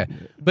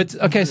 But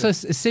okay, so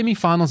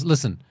semi-finals.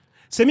 Listen,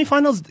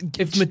 Semi-finals.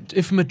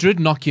 if Madrid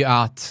knock you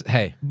out,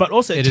 hey, But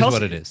also, it is Chelsea,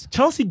 what it is.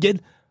 Chelsea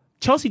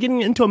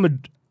getting into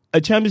a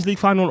Champions League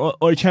final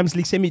or a Champions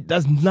League semi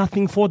does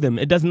nothing for them.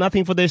 It does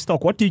nothing for their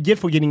stock. What do you get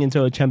for getting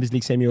into a Champions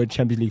League semi or a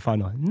Champions League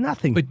final?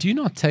 Nothing. But do you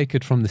not take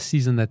it from the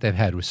season that they've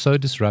had? It was so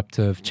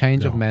disruptive,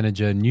 change of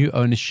manager, new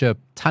ownership,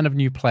 ton of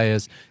new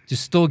players to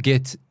still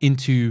get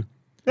into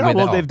yeah, where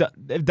well, they are.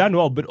 they've done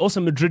well. But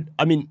also Madrid,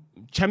 I mean,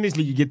 Champions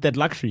League, you get that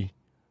luxury.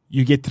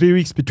 You get 3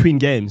 weeks between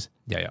games.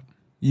 Yeah.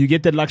 You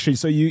get that luxury.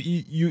 So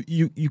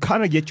you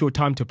kind of get your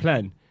time to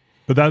plan.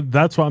 But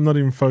that's why I'm not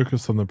even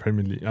focused on the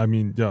Premier League. I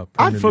mean, yeah,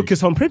 Premier I'd League.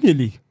 focus on Premier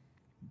League.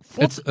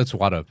 It's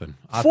wide open.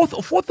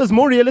 Fourth is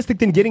more realistic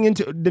than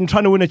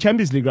trying to win a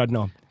Champions League right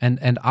now. And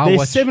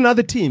There's 7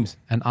 other teams.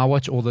 and I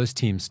watch all those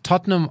teams.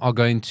 Tottenham are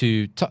going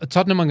to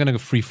go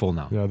free fall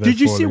now. Yeah, they're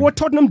Did you see falling. what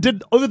Tottenham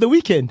did over the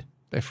weekend?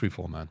 They free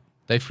fall, man.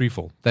 They free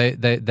fall. They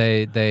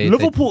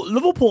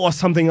Liverpool are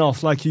something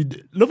else.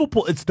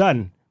 Liverpool, it's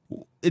done.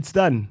 It's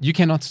done. you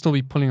cannot still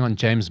be pulling on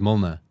James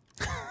Milner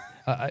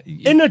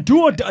in a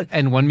do or die,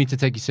 and want me to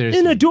take you seriously.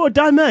 in a do or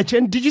die match.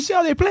 And did you see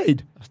how they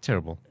played?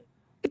 Terrible.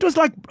 It was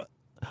like,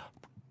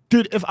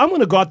 dude, if I'm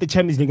going to go out the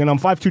Champions League and I'm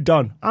 5-2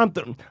 down,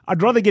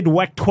 I'd rather get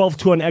whacked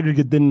 12-2 on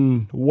aggregate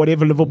than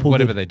whatever Liverpool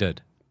Whatever did. they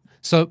did.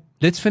 So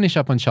let's finish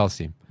up on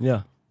Chelsea.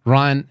 Yeah.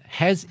 Ryan,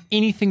 has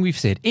anything we've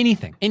said,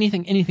 anything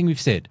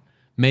we've said,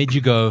 made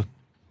you go,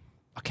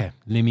 okay,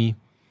 let me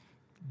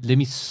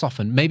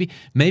soften.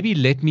 Maybe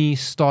let me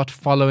start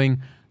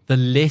following the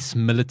less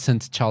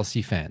militant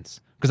Chelsea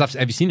fans. Because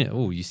have you seen it?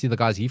 Oh, you see the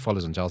guys he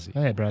follows on Chelsea.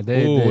 Hey, bro.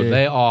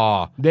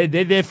 They're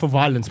They're there for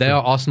violence. They bro.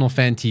 are Arsenal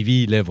fan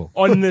TV level.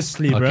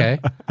 Honestly, bro. Okay.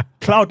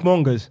 Clout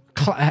mongers.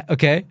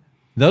 Okay.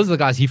 Those are the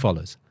guys he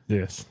follows.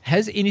 Yes.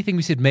 Has anything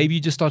we said, maybe you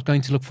just start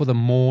going to look for the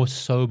more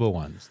sober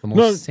ones, the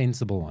more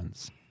sensible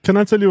ones? Can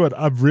I tell you what?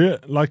 I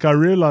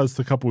realized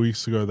a couple of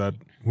weeks ago that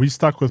we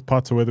stuck with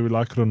Potter whether we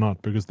like it or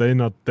not, because they're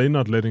not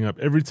letting up.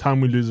 Every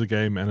time we lose a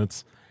game and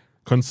it's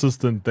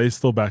consistent, they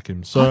still back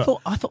him. So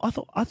I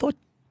thought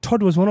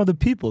Todd was one of the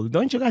people.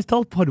 Don't you guys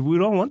tell Todd we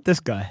don't want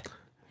this guy?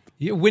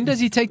 Yeah, when does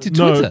he take to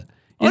No. Twitter?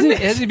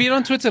 Has he been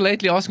on Twitter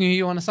lately asking who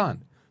you want to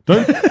sign?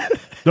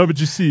 No, but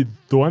you see,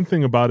 the one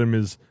thing about him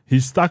is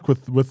he's stuck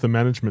with the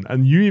management.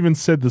 And you even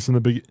said this in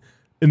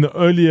the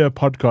earlier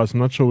podcast, I'm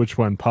not sure which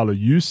one, Paolo,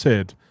 you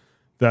said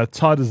that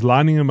Todd is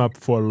lining him up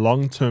for a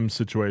long-term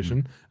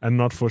situation and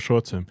not for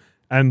short-term.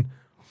 And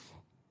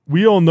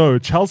we all know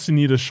Chelsea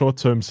need a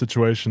short-term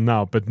situation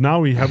now, but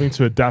now we're having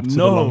to adapt to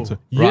the long-term.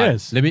 Right.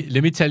 Yes. Let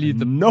me tell you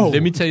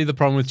let me tell you the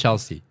problem with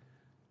Chelsea.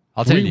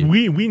 I'll tell you.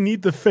 We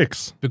need the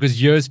fix.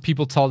 Because years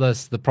people told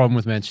us the problem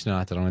with Manchester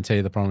United. I'm going to tell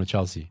you the problem with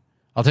Chelsea.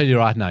 I'll tell you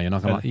right now.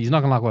 He's not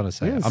going to like what I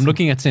say. Yes. I'm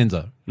looking at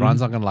Senzo. Ryan's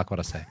not going to like what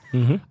I say.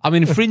 I'm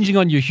infringing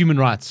on your human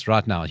rights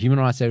right now. Human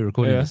Rights Day, we're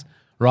recording this.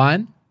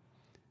 Ryan,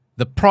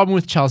 the problem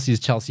with Chelsea is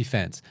Chelsea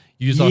fans.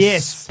 You are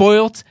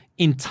spoilt,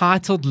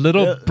 entitled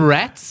little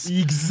brats.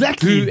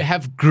 Exactly. Who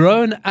have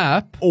grown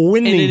up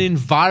Winning. in an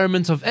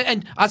environment of...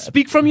 And I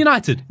speak from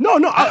United. No,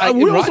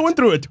 we also went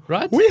through it.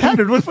 Right? We had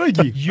it with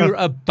Fergie. You're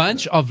a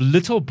bunch of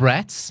little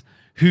brats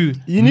who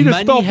You need to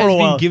money stall for has a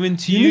while. been given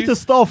to you. You need to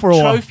stall for a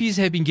while. Trophies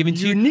have been given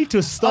to you. You need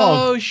to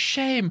stall. Oh,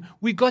 shame.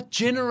 We got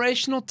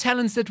generational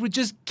talents that were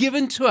just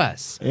given to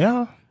us.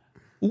 Yeah.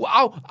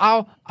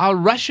 Our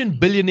Russian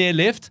billionaire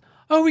left.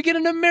 Oh, we get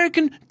an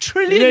American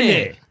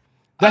trillionaire.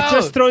 That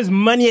just throws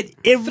money at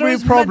every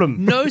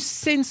problem. No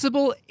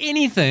sensible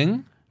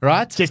anything,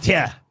 right? Just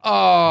here.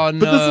 Oh, no.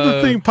 But this is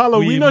the thing, Paolo,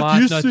 we're not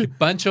used to...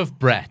 Bunch of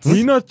brats.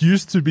 We're not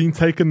used to being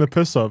taken the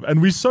piss of.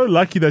 And we're so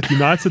lucky that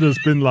United has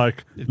been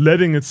like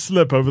letting it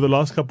slip over the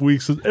last couple of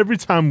weeks. So every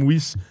time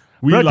we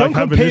Bro, like don't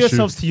have an compare issue.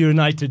 yourselves to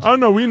United. Oh,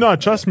 no, we're not.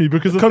 Trust me.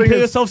 Because the Compare thing is,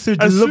 yourselves to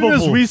as soon as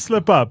Liverpool. we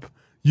slip up,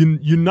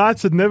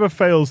 United never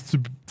fails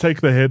to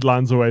take the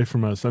headlines away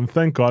from us. And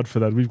thank God for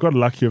that. We've got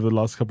lucky over the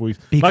last couple of weeks.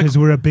 Because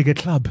we're a bigger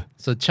club.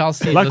 So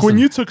Chelsea... Like when listen.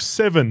 you took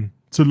 7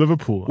 to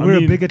Liverpool.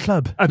 We're a bigger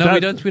club. No, we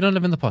don't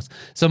live in the past.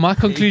 So my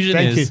conclusion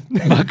Thank is... you.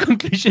 My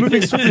conclusion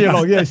Moving is... swiftly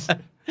along, yes.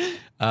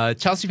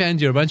 Chelsea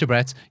fans, you're a bunch of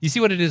brats. You see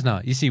what it is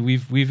now. You see,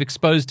 we've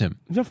exposed him.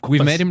 Of course.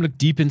 We've made him look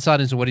deep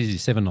inside into what is he,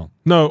 7-0.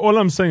 No, all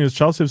I'm saying is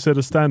Chelsea have set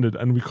a standard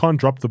and we can't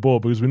drop the ball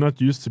because we're not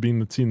used to being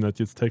the team that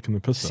gets taken the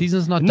piss off.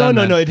 Season's not No, done.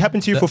 no, man. no. It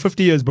happened to you for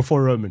 50 years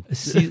before Roman.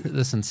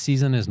 Listen,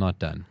 season is not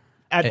done.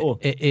 At all.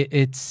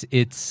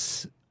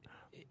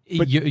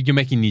 You're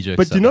making knee jokes.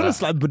 But do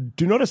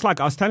you notice, like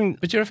I was telling...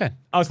 But you're a fan.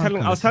 I was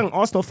telling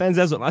Arsenal fans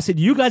as well. I said,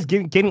 you guys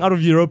getting out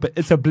of Europe,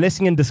 it's a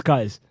blessing in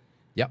disguise.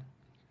 Yep.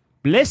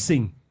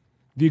 Blessing.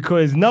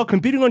 Because now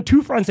competing on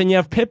 2 fronts and you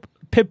have Pep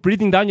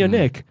breathing down your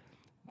neck.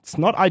 It's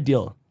not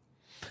ideal.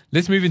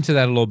 Let's move into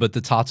that a little bit. The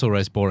title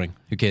race, boring.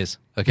 Who cares?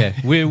 Okay.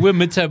 We're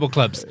mid-table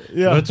clubs.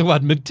 Yeah. We're talking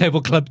about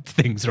mid-table club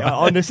things, right? Yeah,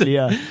 honestly,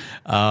 yeah.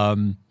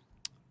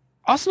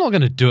 Arsenal are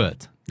going to do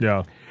it.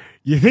 Yeah.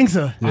 You think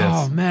so?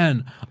 Oh,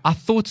 man. I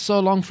thought so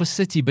long for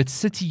City, but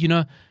City,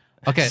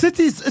 okay.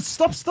 City's it's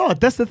stop-start.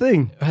 That's the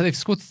thing. They've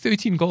scored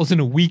 13 goals in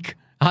a week.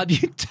 How do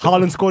you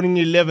Haaland scored in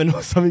 11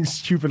 or something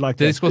stupid like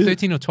Did they that. score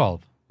 13 or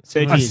 12?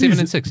 13. 7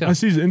 and 6, yeah. I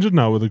see he's injured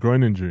now with a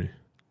groin injury.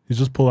 He's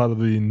just pulled out of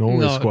the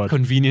Norway squad.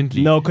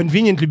 Conveniently. No,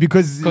 conveniently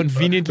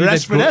Conveniently,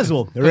 Rashford that as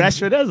well.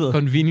 Rashford as well.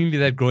 Conveniently,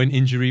 that groin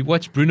injury.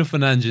 Watch Bruno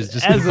Fernandes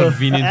just As a-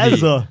 conveniently.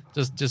 as a-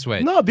 Just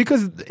wait. No,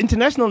 because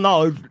international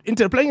now,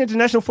 playing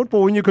international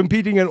football when you're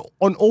competing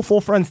on all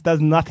 4 fronts does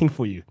nothing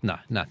for you. No,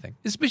 nothing.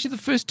 Especially the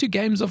first 2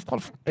 games of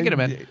qualifying. Forget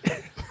about it.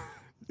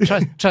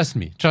 Trust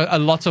me. A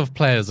lot of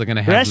players are going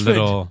to have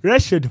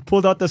Rashford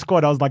pulled out the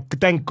squad. I was like,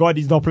 thank God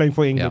he's not playing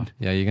for England.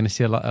 Yeah, you're going to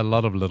see a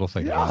lot of little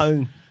things.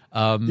 Yeah.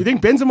 You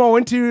think Benzema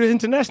went to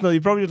international?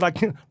 He probably was like,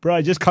 bro,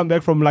 I just come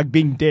back from like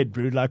being dead,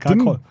 bro. Like, I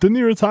can't. Didn't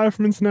he retire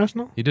from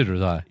international? He did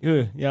retire.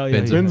 Yeah.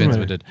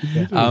 Benzema did.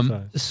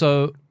 retire.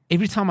 So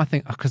every time I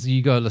think, because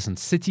you go, listen,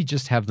 City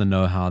just have the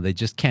know-how. They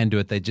just can do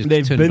it. They just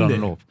They've turn been it on there.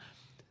 and off.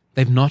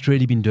 They've not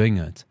really been doing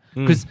it.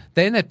 Because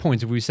they're in that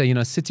point, if we say,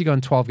 City go on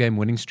 12-game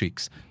winning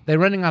streaks, they're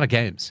running out of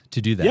games to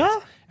do that.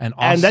 Yeah. And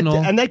Arsenal,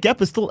 and that gap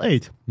is still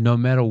 8. no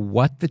matter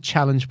what the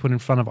challenge put in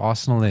front of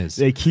Arsenal is,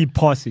 They keep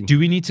passing. do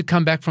we need to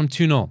come back from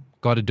 2-0?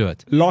 Got to do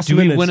it. Last do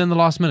we minute. win in the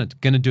last minute?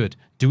 Going to do it.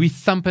 Do we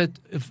thump a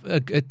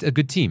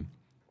good team?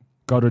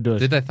 Got to do it.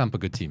 Did they thump a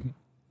good team?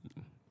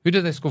 Who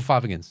did they score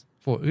 5 against?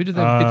 4? Who did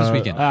they beat this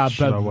weekend?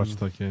 Should I watch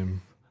that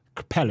game?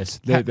 Palace.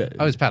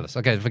 It's Palace.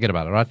 Okay, forget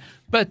about it, right?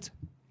 But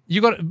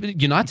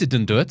United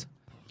didn't do it.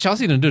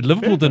 Chelsea didn't do it.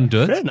 Liverpool didn't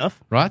do it. Fair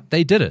enough. Right?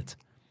 They did it.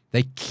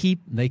 They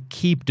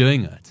keep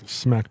doing it.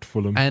 Smacked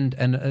Fulham. And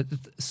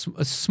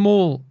a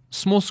small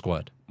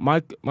squad.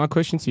 My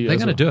question to you They're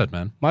going to do it,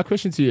 man. My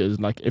question to you is,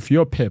 like, if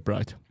you're Pep,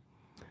 right?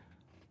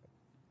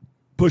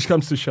 Push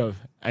comes to shove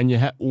and you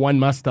have one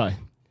must die.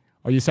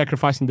 Are you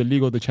sacrificing the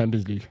league or the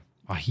Champions League?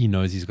 Oh, he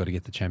knows he's got to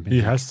get the Champions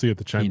He League. has to get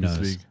the Champions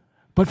knows. League.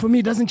 But for me,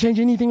 it doesn't change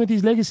anything with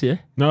his legacy. Eh?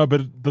 No,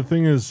 but the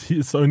thing is,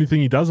 it's the only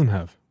thing he doesn't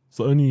have. It's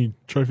the only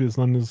trophy that's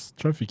not in his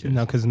trophy case.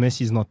 No, because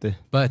Messi's not there.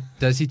 But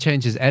does he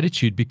change his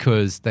attitude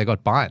because they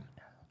got Bayern?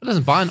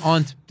 Listen, Bayern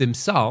aren't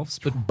themselves,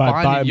 but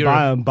Bayern in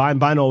Europe.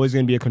 Bayern are always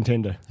going to be a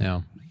contender.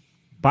 Yeah.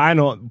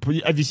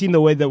 Have you seen the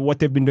way that what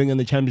they've been doing in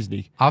the Champions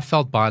League? I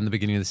felt Bayern the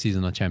beginning of the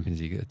season on Champions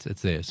League.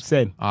 It's theirs.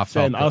 Same. I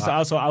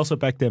also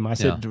back them. I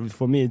said,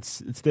 for me, it's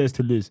theirs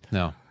to lose.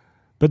 No.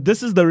 But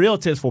this is the real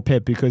test for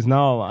Pep because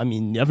now, I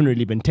mean, you haven't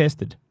really been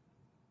tested.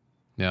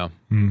 Yeah.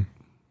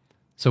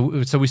 So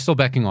we're still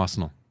backing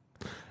Arsenal.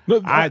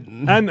 Look, and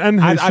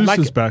Jesus like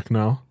is it. back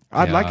now.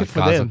 I'd like it for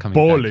guys them. Are coming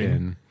Balling. back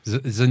in.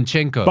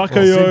 Zinchenko.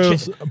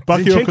 Zinchenko's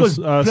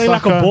playing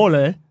like a Saka.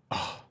 baller.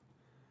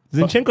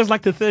 Zinchenko's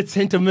like the third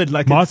centre mid.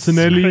 Like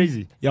Martinelli. It's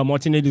crazy. Yeah,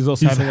 Martinelli's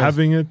also He's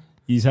having it.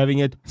 He's having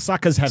it.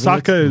 Saka's having it.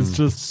 Saka is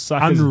just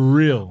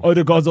unreal.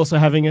 Odegaard's also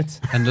having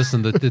it. And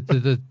listen,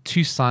 the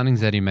two signings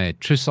that he made,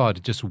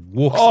 Trossard just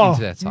walks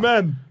into that side.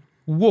 Man.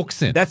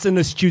 Walks in. That's an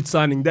astute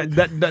signing.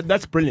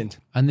 That's brilliant.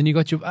 And then you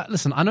got your...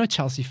 listen, I know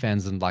Chelsea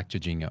fans didn't like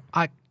Jorginho.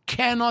 I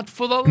cannot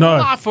for the No.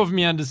 life of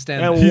me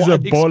understand that. He's a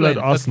Explain. baller at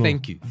Arsenal.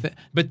 Thank you.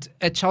 But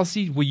at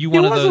Chelsea, were you He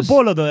one of was those... a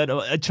baller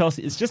though at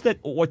Chelsea. It's just that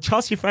what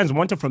Chelsea fans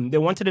wanted from him, they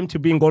wanted him to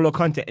be N'Golo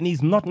Kante, and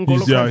he's not N'Golo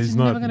Kante. He's He's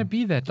not. never going to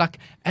be that. Like,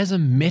 as a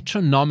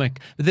metronomic...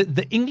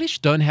 The English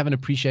don't have an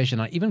appreciation.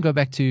 I even go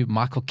back to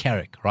Michael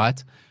Carrick,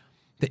 right?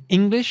 The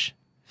English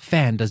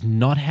fan does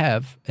not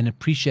have an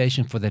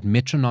appreciation for that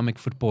metronomic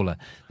footballer,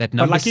 that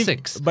number like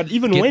 6. but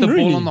even get Wayne the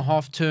Rooney, ball on the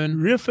half turn.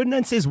 Rio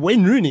Ferdinand says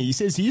Wayne Rooney. He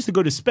says he used to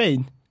go to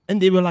Spain,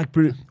 and they were like,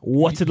 "Bro,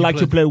 what's it like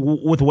to play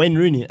with Wayne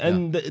Rooney?"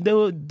 And they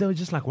were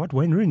just like, "What,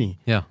 Wayne Rooney?"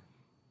 Yeah.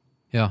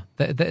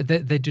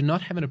 They do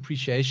not have an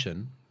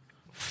appreciation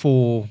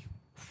for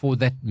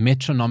that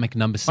metronomic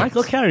number 6.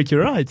 Michael Carrick,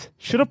 you're right.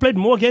 Should have played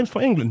more games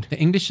for England. The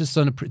English just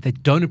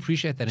don't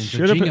appreciate that.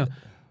 And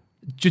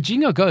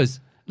Jorginho goes,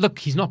 look,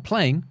 he's not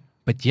playing,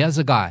 but here's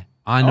a guy.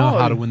 I know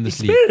how to win this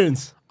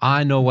experience. league.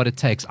 I know what it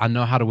takes. I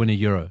know how to win a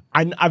Euro.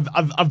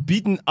 I've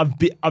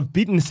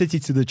beaten City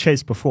to the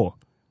chase before.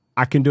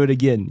 I can do it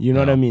again. You know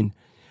what I mean?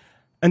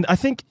 And I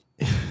think,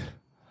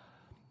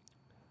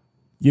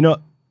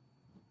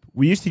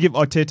 we used to give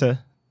Arteta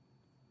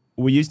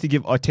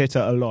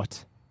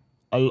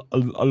a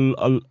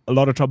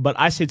lot of trouble. But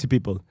I say to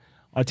people,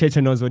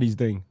 Arteta knows what he's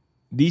doing.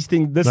 These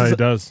things. He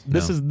does.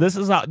 This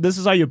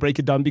is how you break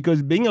it down.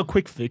 Because being a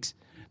quick fix,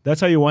 that's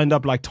how you wind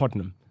up like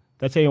Tottenham.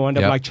 That's how you wind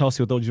up like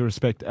Chelsea, with all due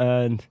respect.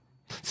 And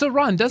so,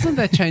 Ryan, doesn't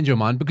that change your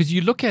mind? Because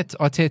you look at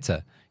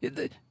Arteta.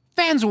 The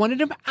fans wanted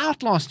him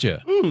out last year.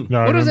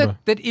 No, what was that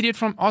idiot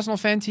from Arsenal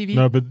Fan TV?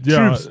 No, but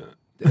yeah.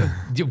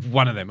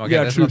 One of them. Okay,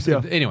 Yeah, that's Troops,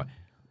 not, yeah. Anyway,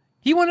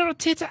 he wanted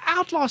Arteta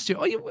out last year.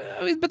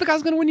 But the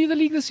guy's going to win you the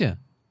league this year.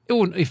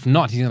 If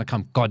not, he's going to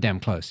come goddamn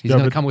close. He's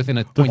going to come within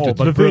a point or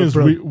two. The thing is,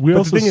 we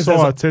also thing is,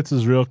 saw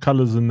Arteta's real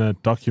colours in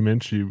that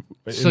documentary.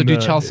 So do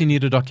Chelsea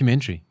need a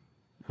documentary?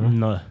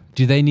 no.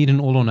 Do they need an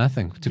all or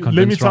nothing to convince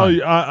Let me tell Ryan?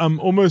 you, I'm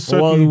almost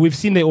certain. Well, we've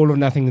seen the all or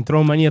nothing and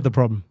throw money at the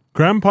problem.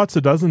 Graham Potter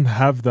doesn't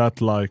have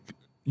that, like,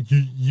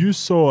 you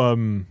saw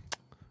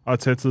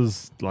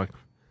Arteta's, like,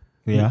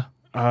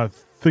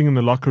 thing in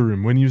the locker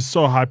room when he was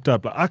so hyped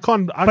up. Like, I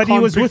can't he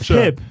was with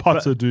picture Pep.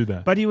 Potter do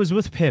that. But he was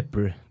with Pep,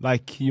 bro.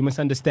 Like, you must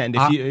understand,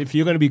 if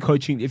you're going to be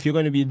coaching, if you're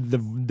going to be the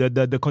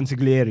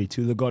consigliere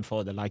to the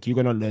Godfather, like, you're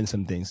going to learn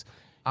some things.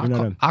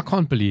 I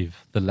can't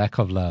believe the lack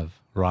of love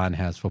Ryan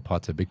has for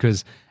Potter,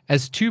 because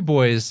as two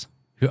boys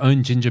who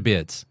own ginger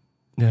beards,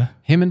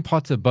 him and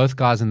Potter, both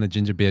guys in the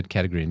ginger beard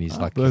category, and he's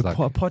like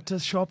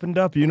Potter's sharpened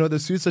up. The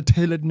suits are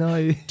tailored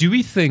now. Do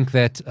we think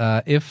that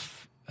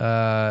if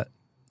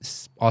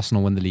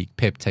Arsenal win the league,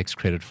 Pep takes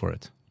credit for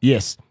it?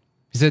 Yes.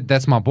 He said,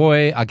 "That's my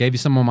boy. I gave you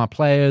some of my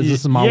players.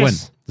 This is my win.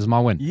 This is my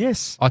win."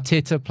 Yes.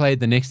 Arteta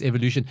played the next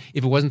evolution.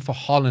 If it wasn't for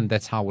Haaland,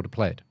 that's how I would have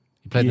played.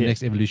 He played the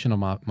next evolution of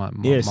my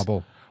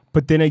ball.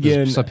 But then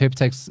again, so Pep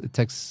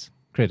takes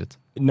credit.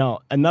 Now,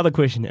 another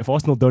question. If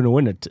Arsenal don't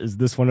win it, is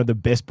this one of the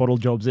best bottle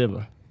jobs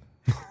ever?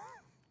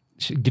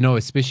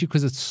 Especially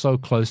because it's so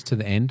close to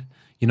the end.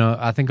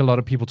 I think a lot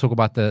of people talk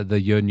about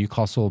the year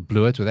Newcastle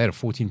blew it, where they had a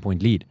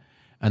 14-point lead.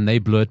 And they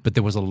blew it, but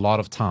there was a lot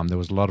of time. There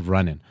was a lot of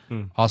running.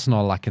 Arsenal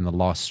are like in the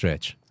last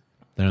stretch.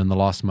 They're in the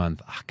last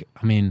month.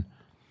 I mean,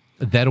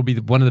 that'll be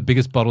one of the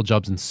biggest bottle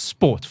jobs in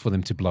sport for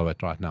them to blow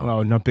it right now.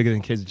 No, not bigger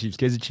than Kaizer Chiefs.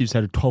 Kaizer Chiefs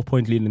had a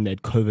 12-point lead and they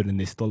had COVID and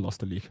they still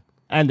lost the league.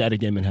 and at a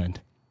game in hand.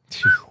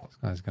 This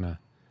guy's gonna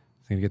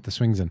get the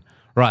swings in.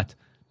 Right.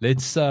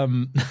 Let's Are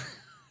we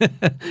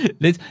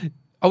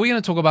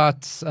gonna talk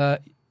about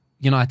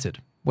United?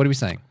 What are we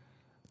saying?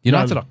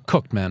 United are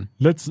cooked, man.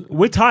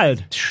 We're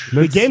tired.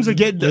 The games are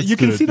getting. You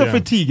can see the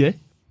fatigue. Eh?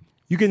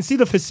 You can see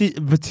the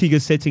fatigue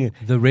is setting in.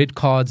 The red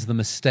cards, the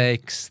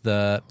mistakes,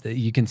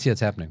 you can see it's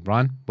happening.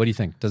 Ryan, what do you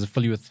think? Does it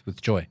fill you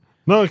with joy?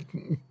 No,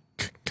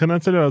 can I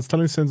tell you, I was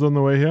telling Sens on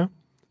the way here.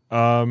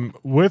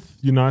 With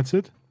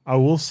United, I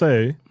will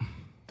say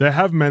they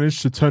have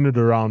managed to turn it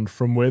around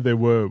from where they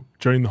were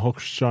during the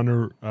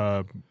Hochsteiner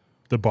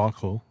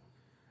debacle.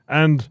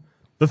 And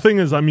the thing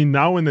is, I mean,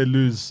 now when they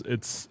lose,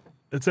 it's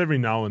every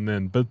now and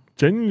then, but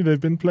genuinely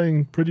they've been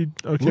playing pretty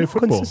okay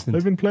football. Consistent.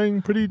 They've been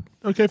playing pretty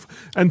okay.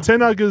 And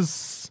Ten Hag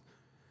is...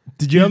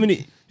 Did you how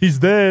many... He's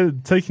there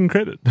taking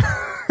credit.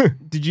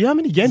 Did you how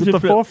many games He's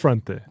at the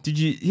forefront there. Did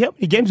you how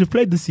many games we've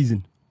played this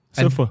season?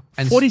 So far,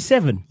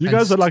 47. You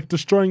guys are like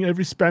destroying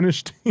every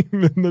Spanish team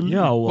in the league.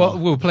 Yeah, well,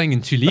 we're playing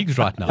in 2 leagues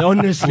right now.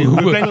 Honestly,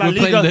 we're playing La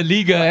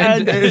Liga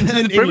and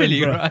the Premier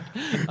League, bro.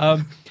 right?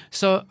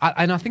 So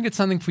I think it's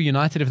something for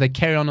United if they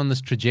carry on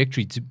this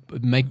trajectory to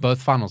make both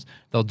finals.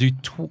 They'll do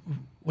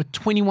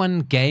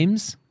 21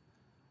 games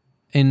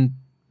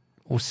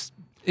it's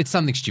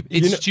something stupid.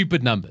 It's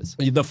stupid numbers.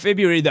 The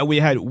February that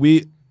we had,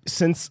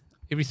 since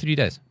every 3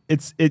 days.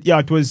 It's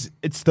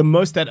the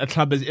most that a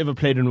club has ever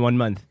played in 1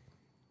 month.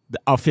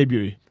 Our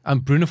February.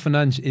 Bruno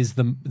Fernandes is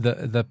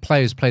the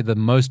player who's played the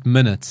most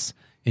minutes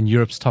in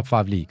Europe's top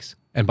 5 leagues,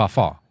 and by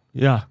far.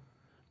 Yeah.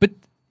 But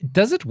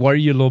does it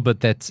worry you a little bit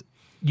that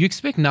you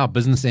expect now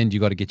business end, you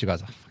got to get your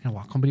guys, I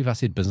can't believe I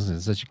said business end.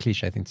 It's such a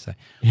cliche thing to say.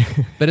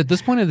 But at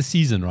this point of the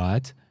season,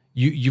 right,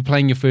 you're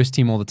playing your first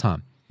team all the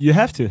time. You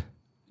have to.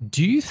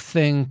 Do you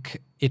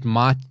think it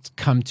might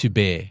come to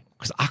bear?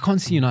 Because I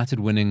can't see United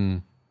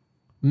winning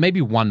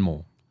maybe one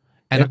more.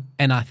 And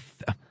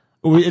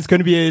It's going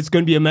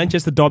to be a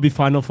Manchester Derby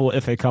final for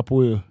FA Cup.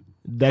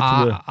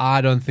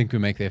 I don't think we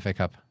make the FA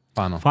Cup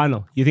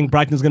final. You think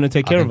Brighton's going to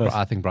take care of us?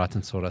 I think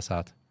Brighton sort us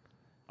out.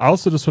 I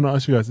also just want to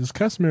ask you guys: is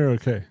Casemiro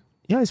okay?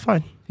 Yeah, he's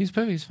fine. He's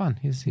perfect. He's fine.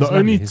 He's the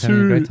lovely. He's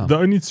having a great time. The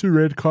only 2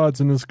 red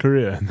cards in his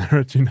career, and they're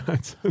at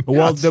United.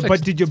 Well,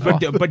 but did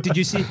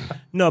you see?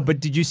 No, but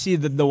did you see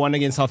the one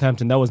against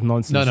Southampton? That was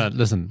nonsense. No.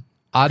 Listen,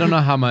 I don't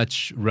know how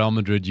much Real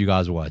Madrid you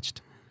guys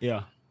watched.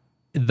 Yeah.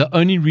 The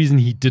only reason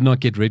he did not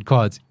get red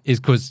cards is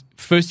because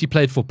first he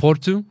played for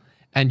Porto,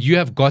 and you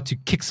have got to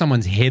kick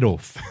someone's head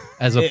off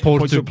as a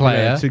Porto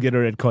player to get a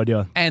red card,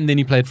 yeah. And then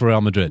he played for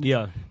Real Madrid.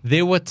 Yeah.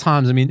 There were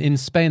times, I mean, in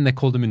Spain they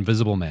called him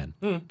Invisible Man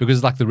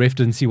because like the ref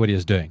didn't see what he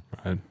was doing.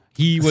 Right.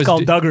 He was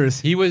Skullduggerous.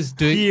 He was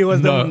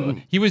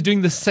doing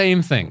the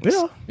same things.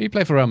 Yeah. He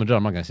played for Real Madrid.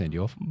 I'm not going to send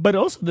you off. But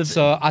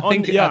also I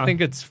think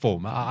it's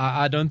form.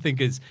 I don't think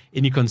it's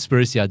any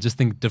conspiracy. I just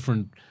think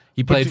different.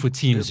 He played for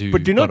teams who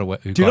got away.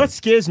 Do you know what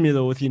scares me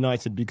though with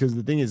United? Because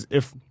the thing is,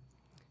 if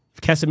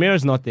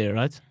Casemiro's not there,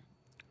 right?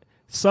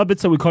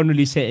 Sabitzer, we can't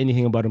really say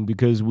anything about him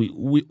because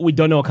we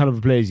don't know what kind of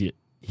a player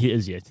he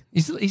is yet.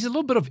 He's a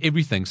little bit of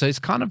everything. So his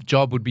kind of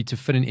job would be to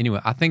fit in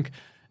anywhere. I think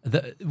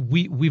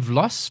we've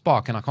lost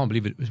spark, and I can't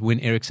believe it when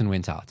Eriksen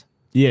went out.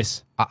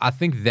 Yes, I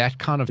think that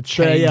kind of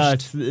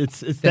changed.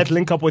 It's that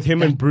link up with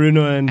him and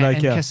Bruno and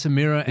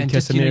Casemiro and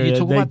just you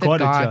talk about that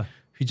guy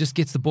who just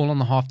gets the ball on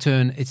the half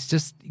turn. It's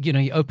just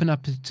you open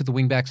up to the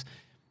wing backs.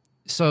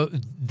 So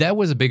that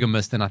was a bigger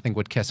miss than I think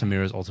what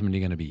Casemiro is ultimately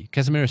going to be.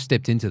 Casemiro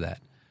stepped into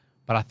that,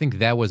 but I think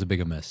that was a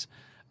bigger miss.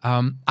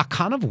 I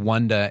kind of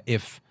wonder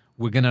if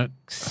we're going to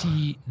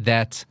see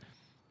that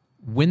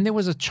when there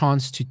was a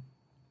chance to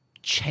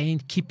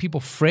keep people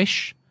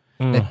fresh,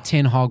 that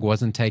Ten Hag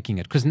wasn't taking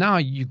it. Because now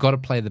you got to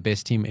play the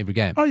best team every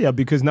game. Oh, yeah,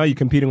 because now you're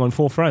competing on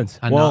 4 fronts.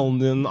 I'm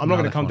not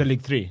going to count the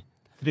League 3.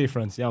 3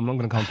 fronts. Yeah, I'm not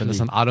going to count the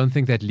Listen, league. I don't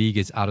think that league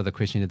is out of the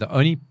question. The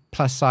only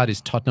plus side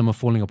is Tottenham are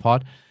falling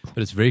apart,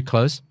 but it's very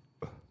close.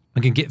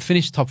 We can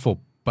finish top 4,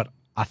 but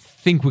I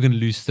think we're going to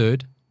lose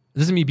 3rd.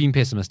 This is me being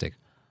pessimistic.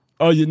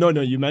 Oh, you're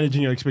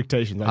managing your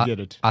expectations. I get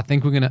it. I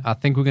think we're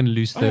gonna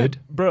lose 3rd.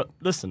 Bro,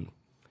 listen.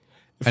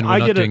 And we're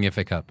not doing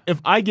FA Cup. If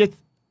I get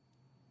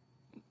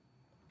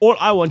all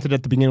I wanted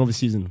at the beginning of the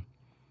season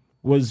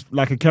was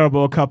like a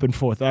Carabao Cup in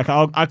 4th. Like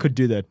I could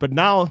do that. But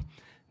now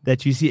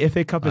that you see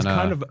FA Cup is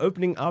kind of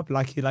opening up,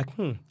 like you're like,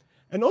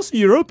 And also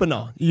Europa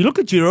now. You look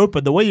at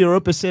Europa, the way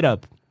Europa's set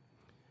up.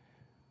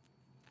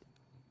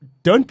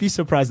 Don't be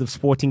surprised if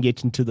Sporting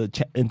get into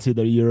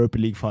the Europa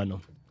League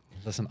final.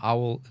 Listen, I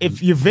will. If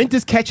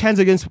Juventus catch hands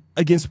against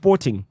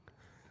Sporting,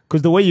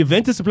 because the way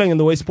Juventus are playing and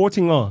the way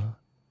Sporting are,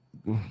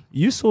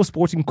 you saw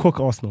Sporting cook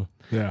Arsenal.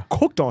 Yeah,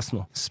 cooked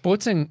Arsenal.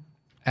 Sporting,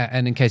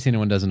 and in case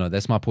anyone doesn't know,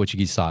 that's my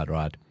Portuguese side,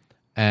 right?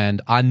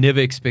 And I never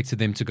expected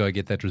them to go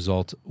get that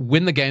result.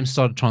 When the game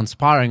started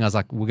transpiring, I was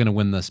like, we're going to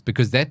win this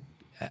because that.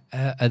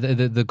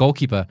 The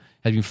goalkeeper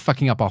had been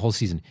fucking up our whole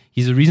season.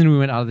 He's the reason we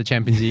went out of the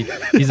Champions League.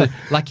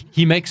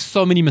 He makes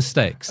so many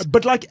mistakes.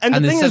 But and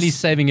the thing he's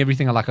saving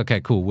everything. I'm like, okay,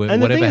 cool. And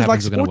whatever happens,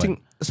 like we're going to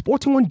win.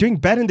 Sporting weren't doing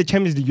bad in the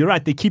Champions League. You're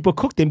right. They keeper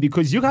cooked them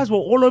because you guys were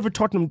all over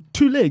Tottenham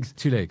 2 legs.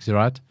 2 legs. You're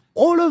right.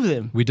 All of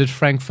them. We did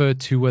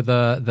Frankfurt, who were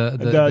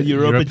the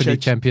Europa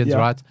League champions,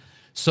 right?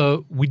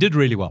 So we did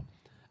really well.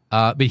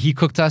 But he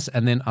cooked us,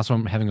 and then us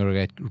having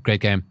a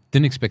great game.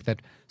 Didn't expect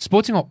that.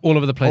 Sporting are all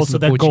over the place. Also,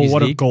 in the that goal, Portuguese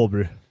what league. a goal,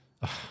 bro.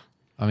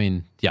 I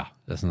mean, yeah,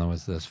 that's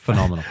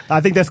phenomenal.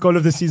 I think that's goal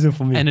of the season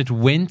for me. And it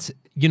went,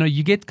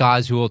 you get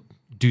guys who will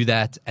do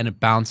that, and it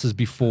bounces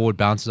before, it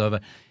bounces over.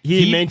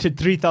 He meant it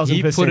 3,000%.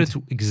 He put it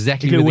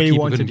exactly where the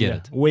keeper couldn't get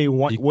it. Where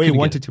he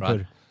wanted to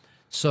put it.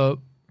 So,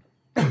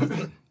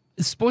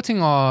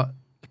 Sporting are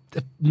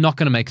not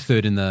going to make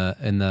third in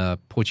the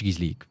Portuguese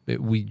league.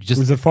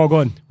 Was it far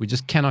gone? We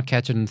just cannot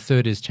catch it, and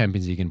third is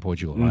Champions League in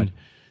Portugal, right?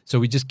 So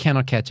we just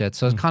cannot catch it.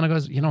 So it kind of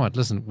goes, you know what,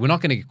 listen, we're not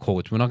going to get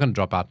caught. We're not going to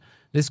drop out.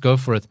 Let's go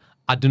for it.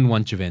 I didn't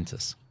want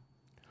Juventus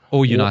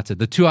or United.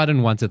 The two I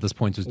didn't want at this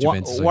point was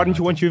Juventus. Why didn't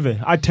you want Juve?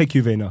 I'd take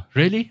Juve now.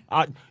 Really?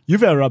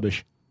 Juve are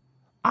rubbish.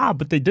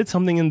 But they did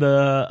something in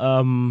the...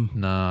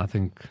 No, I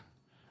think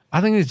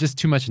there's just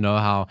too much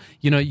know-how.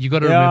 You got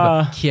to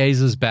remember,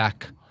 Chiesa's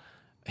back.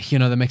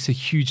 That makes a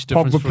huge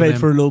difference. Pogba played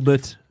for a little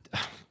bit.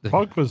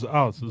 Pogba's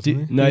out, isn't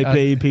he? No,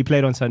 he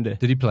played on Sunday.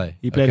 Did he play?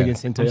 He played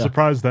against Inter. I'm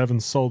surprised they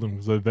haven't sold him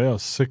because they are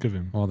sick of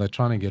him. Well, they're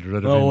trying to get rid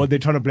of him. Oh, they're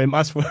trying to blame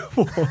us for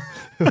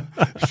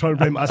trying to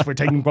blame us for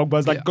taking Pogba.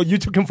 It's like, God, you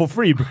took him for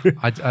free, bro.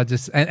 I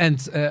just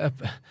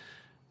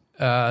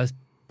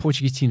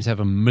Portuguese teams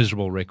have a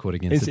miserable record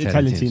against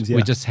Italian teams. Yeah.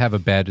 We just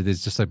have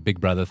there's just a big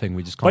brother thing.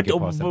 We just can't get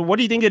past them. What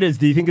do you think it is?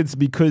 Do you think it's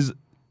because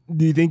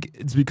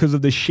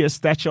of the sheer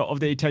stature of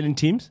the Italian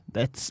teams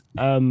that's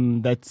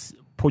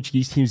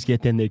Portuguese teams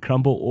get then they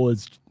crumble, or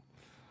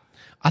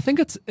I think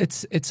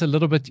it's a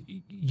little bit.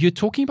 You're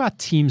talking about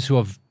teams who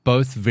are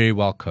both very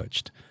well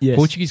coached. Yes.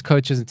 Portuguese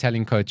coaches,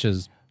 Italian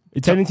coaches.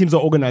 Italian teams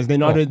are organized. They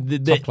know how to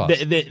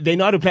they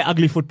know how to play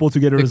ugly football to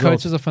get a result. The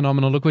coaches are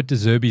phenomenal. Look what De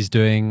Zerbi's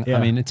doing. Yeah.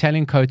 I mean,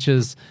 Italian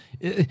coaches.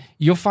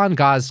 You'll find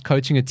guys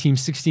coaching a team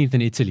 16th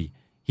in Italy.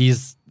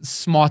 He's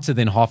smarter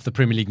than half the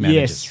Premier League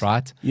managers,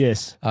 right?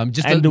 Yes.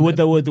 Just and with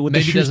the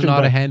maybe doesn't know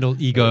how to handle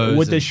egos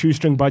with the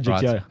shoestring budget.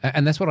 Right. Yeah,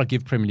 and that's what I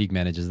give Premier League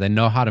managers. They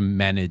know how to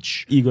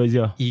manage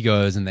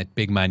egos and that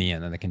big money,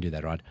 and then they can do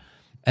that, right?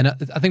 And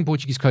I think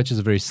Portuguese coaches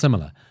are very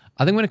similar.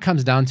 I think when it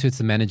comes down to it's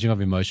the managing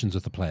of emotions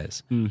with the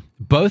players.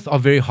 Both are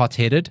very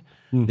hot-headed.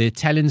 The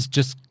Italians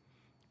just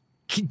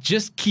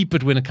keep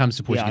it when it comes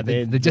to Portugal.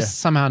 They just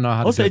somehow know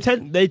how to do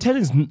it. The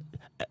Italians,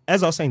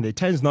 as I was saying, the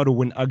Italians know how to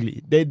win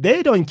ugly.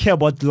 They don't care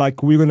about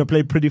like we're going to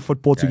play pretty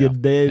football together.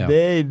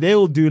 They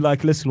will do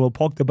like, listen, we'll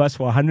park the bus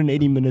for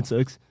 180 minutes,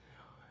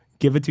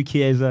 give it to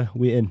Chiesa,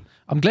 we're in.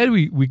 I'm glad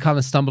we kind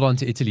of stumbled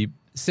onto Italy.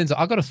 Since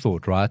I got a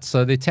thought, right?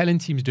 So the Italian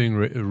team's doing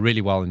really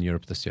well in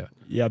Europe this year.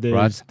 Yeah,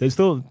 there's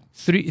still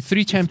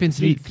three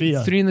Champions League,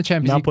 three in the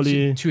Champions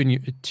Napoli, League,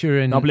 two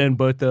in Napoli and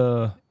both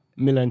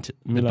Milan.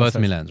 Both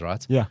Milans,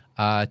 right?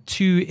 Yeah.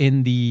 Two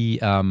in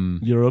the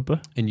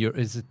Europa.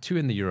 Is it two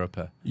in the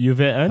Europa? Juve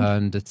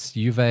and it's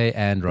Juve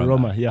and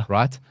Roma. Yeah.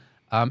 Right.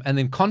 And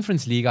then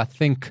Conference League, I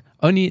think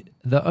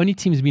the only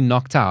team who's been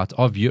knocked out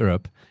of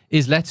Europe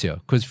is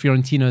Lazio because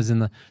Fiorentina's in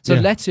the. So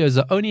Lazio is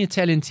the only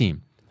Italian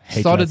team.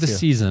 Started the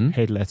season.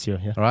 Hate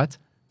Lazio, yeah. Right?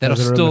 That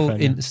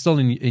are still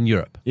in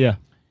Europe. Yeah.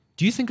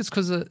 Do you think it's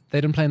because they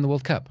didn't play in the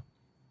World Cup?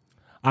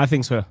 I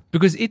think so.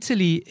 Because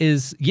Italy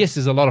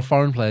there's a lot of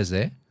foreign players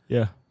there.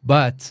 Yeah.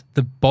 But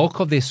the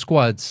bulk of their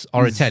squads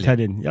are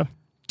Italian. Yeah.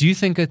 Do you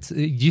think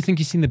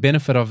you've seen the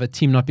benefit of a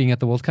team not being at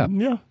the World Cup?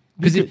 Yeah.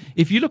 Because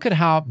if you look at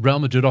how Real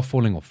Madrid are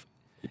falling off,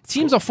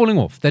 teams are falling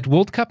off. That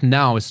World Cup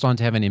now is starting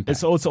to have an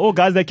impact. It's all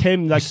guys that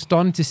came like. You're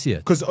starting to see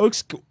it.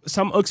 Because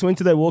some Oaks went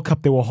to the World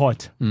Cup, they were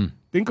hot.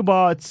 Think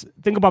about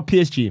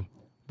PSG.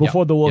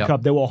 Before the World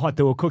Cup, they were hot,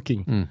 they were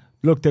cooking.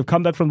 Look, they've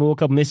come back from the World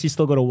Cup. Messi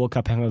still got a World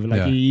Cup hangover.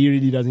 Like he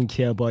really doesn't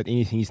care about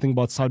anything. He's thinking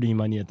about Saudi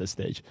money at this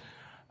stage.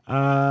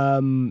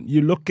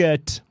 You look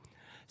at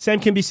same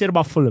can be said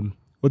about Fulham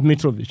with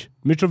Mitrovic.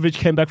 Mitrovic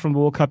came back from the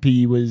World Cup.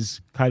 He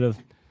was kind of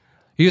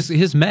he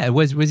was mad.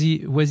 Was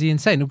he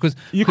insane? Because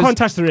you can't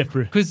touch the ref,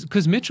 bro. Because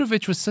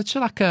Mitrovic was such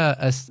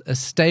a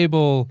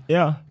stable,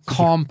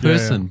 calm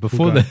person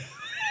before the.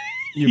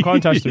 You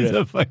can't touch the ref. He's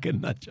a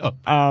fucking nut job.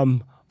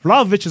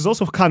 Vlahovic has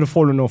also kind of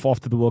fallen off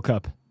after the World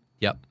Cup.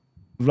 Yep.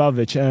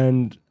 Vlahovic,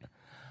 and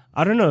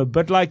I don't know,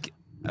 but like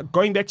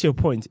going back to your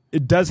point,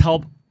 it does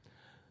help.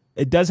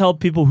 It does help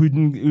people who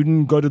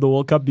didn't go to the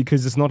World Cup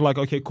because it's not like,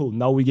 okay, cool,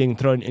 now we're getting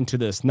thrown into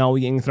this, now we're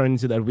getting thrown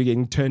into that, we're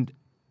getting turned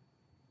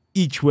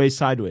each way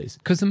sideways.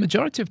 Because the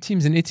majority of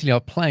teams in Italy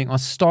are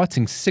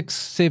starting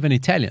 6-7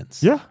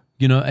 Italians. Yeah.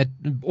 At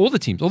all the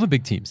teams, all the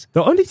big teams.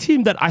 The only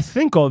team that I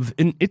think of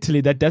in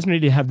Italy that doesn't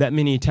really have that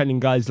many Italian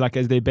guys like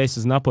as their base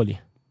is Napoli.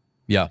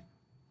 Yeah,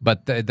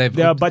 but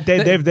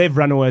they've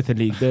run away with the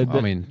league.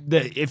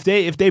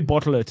 If they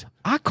bottle it,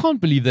 I can't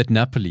believe that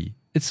Napoli.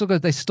 It's still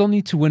they still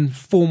need to win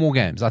 4 more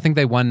games. I think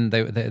they won.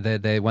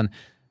 They won.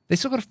 They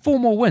still got 4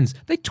 more wins.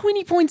 They're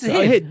 20 points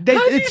ahead.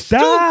 It's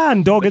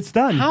done, dog. It's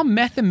done. How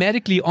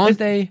mathematically aren't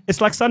they?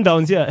 It's like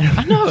Sundowns, yeah.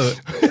 I know.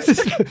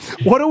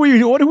 What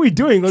are we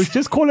doing? Let's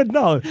just call it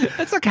now.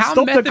 It's like how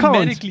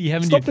mathematically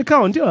haven't Stop the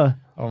count, yeah.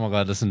 Oh my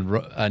God! Listen,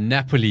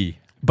 Napoli.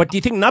 But do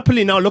you think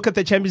Napoli now look at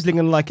the Champions League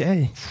and like,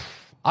 hey,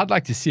 I'd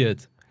like to see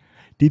it.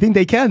 do you think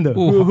they can though?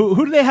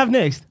 Who do they have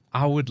next?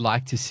 I would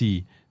like to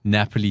see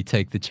Napoli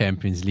take the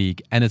Champions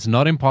League, and it's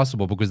not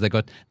impossible because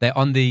they're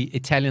on the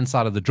Italian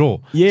side of the draw.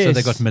 Yes. So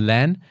they got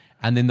Milan,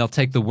 and then they'll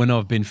take the winner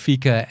of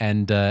Benfica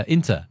and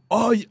Inter.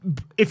 Oh,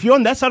 if you're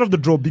on that side of the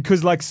draw,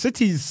 because like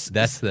City's,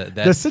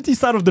 the City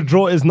side of the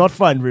draw is not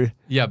fun, bro.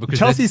 Yeah, because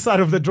Chelsea's side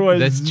of the draw is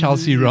that's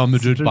Chelsea, Real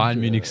Madrid, Bayern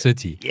Munich,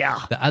 City. Yeah.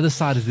 The other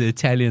side is the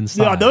Italian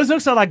side. Yeah, those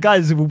looks are like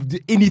guys.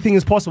 Anything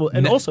is possible,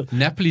 and also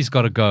Napoli's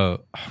got to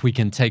go. We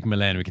can take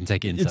Milan. We can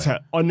take Inter. it's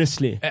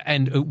honestly,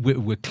 And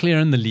we're clear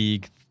in the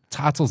league.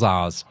 Title's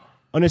ours.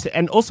 honestly,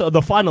 and also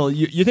the final.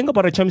 You think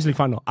about a Champions League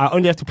final. I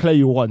only have to play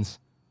you once.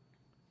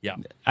 Yeah.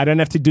 I don't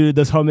have to do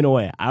this home and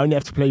away. I only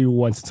have to play you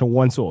once. It's a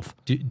once off.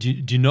 Do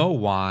you know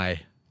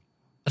why?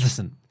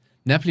 Listen,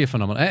 Napoli are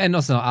phenomenal. And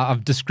also,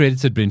 I've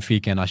discredited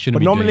Benfica, and I shouldn't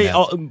be doing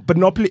that. But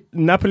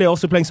Napoli are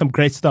also playing some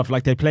great stuff.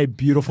 Like they play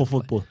beautiful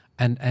football.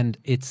 And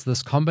it's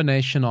this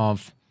combination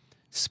of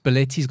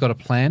Spalletti's got a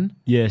plan,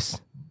 Yes.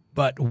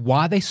 but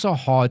why they so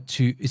hard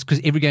to is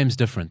because every game's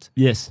different.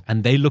 Yes.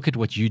 And they look at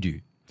what you do.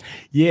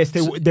 Yes,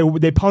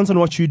 they pounce on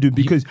what you do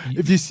because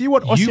if you see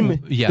what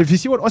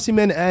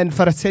Osimhen and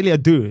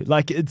Kvaratskhelia do,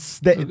 like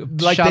it's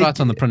like Shout out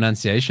on the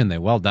pronunciation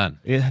there. Well done.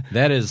 Yeah.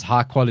 That is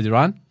high quality,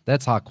 Ryan.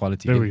 That's high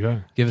quality. There we go.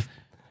 Give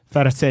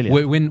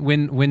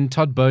Kvaratskhelia. when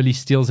Todd Bowley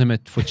steals him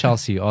for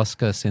Chelsea,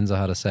 Oscar sends her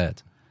how to say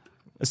it.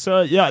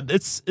 So yeah,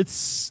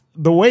 it's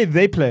the way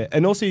they play,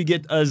 and also you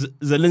get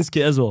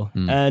Zelinski as well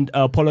and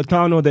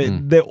Politano.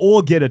 They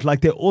all get it. Like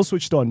they're all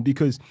switched on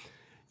because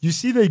you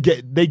see their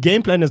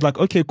game plan is like,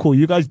 okay, cool,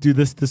 you guys do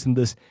this, this, and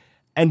this.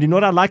 And you know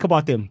what I like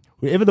about them?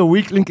 Wherever the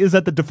weak link is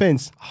at the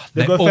defense,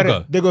 they go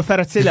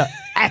Kvaratskhelia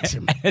at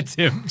him.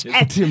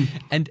 At him.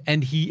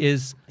 And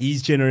he's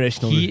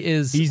generational.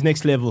 He's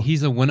next level.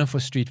 He's a winner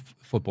for street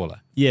footballer.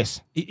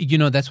 Yes. You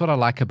know, that's what I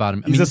like about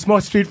him. He's a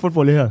smart street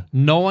footballer, yeah.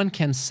 No one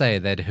can say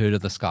they'd heard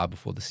of this guy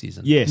before the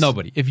season. Yes.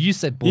 Nobody. If you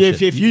said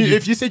bullshit. Yeah,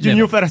 if you said you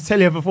knew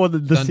Kvaratskhelia before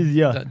the season,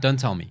 yeah. Don't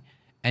tell me.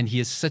 And he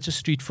is such a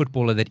street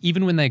footballer that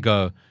even when they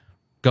go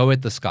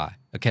at this guy.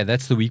 Okay,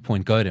 that's the weak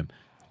point. Go at him.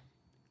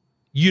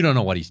 You don't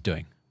know what he's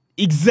doing.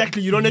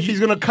 Exactly. You don't know if he's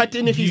going to cut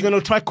in, if he's going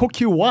to try cook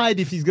you wide,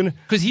 if he's going to...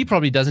 Because he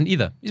probably doesn't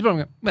either. He's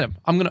probably going,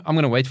 I'm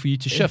going to wait for you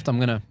to shift.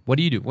 What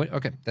do you do?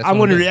 Okay, I'm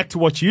going to react to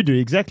what you do,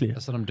 exactly.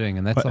 That's what I'm doing,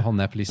 and that's the whole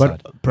Napoli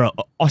side. Bro,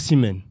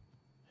 Osimhen,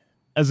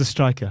 as a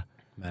striker.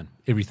 Man,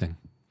 everything.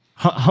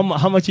 How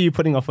much are you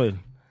putting off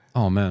him?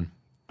 Oh, man.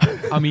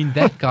 I mean,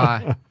 that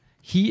guy,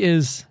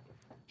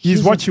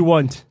 He's what you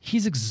want.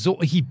 He's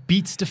he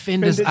beats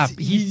defenders up.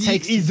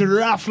 He's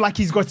rough, like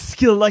he's got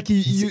skill, like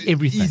he's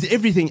everything. He's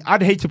everything.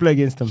 I'd hate to play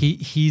against him.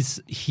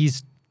 He's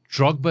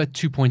Drogba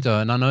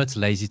 2.0, and I know it's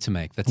lazy to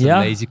make. That's a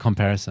lazy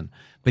comparison.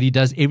 But he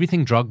does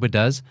everything Drogba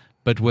does,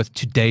 but with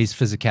today's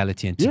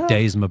physicality and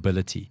today's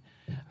mobility.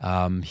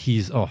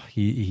 He's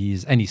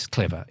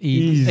clever.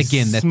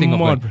 Again, that thing of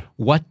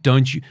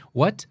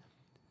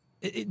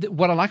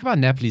what I like about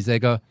Napoli is they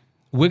go,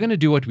 we're going to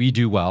do what we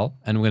do well,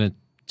 and we're going to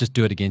just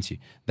do it against you.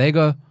 They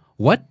go,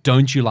 what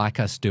don't you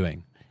like us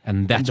doing?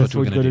 And that's what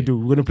we're going to do.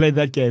 We're going to play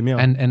that game, yeah.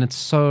 And it's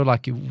so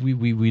like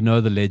we know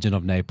the legend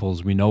of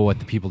Naples. We know what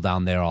the people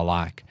down there are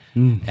like.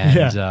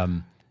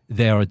 And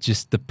they are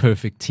just the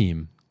perfect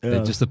team.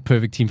 They're just the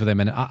perfect team for them.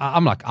 And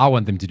I'm like, I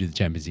want them to do the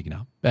Champions League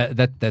now.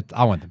 That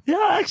I want them.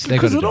 Yeah, actually,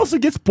 because it also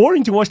gets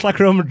boring to watch like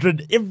Real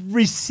Madrid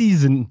every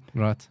season.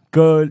 Right.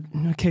 Go,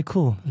 okay,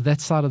 cool.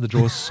 That side of the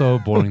draw is so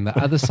boring. The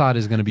other side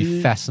is going to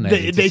be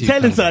fascinating. The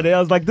Italian side, I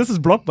was like, this is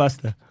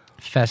blockbuster.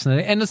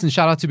 Fascinating. And listen,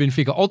 shout out to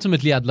Benfica.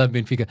 Ultimately, I'd love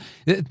Benfica.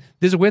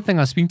 There's a weird thing.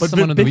 I was speaking to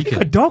someone on the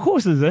weekend. Benfica dark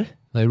horses, eh?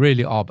 They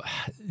really are.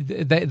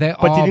 They are.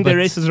 But do you think their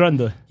races run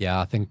though? Yeah,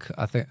 I think.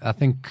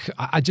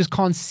 I just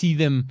can't see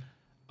them.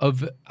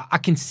 I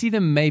can see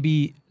them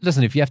maybe.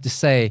 Listen, if you have to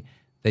say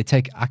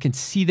I can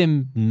see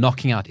them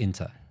knocking out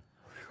Inter.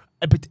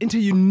 But Inter,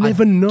 you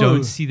never know. I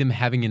don't see them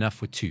having enough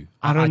for two.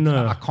 I don't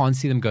know. I can't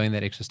see them going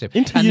that extra step.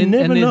 Inter, you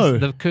never know.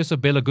 The curse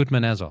of Bella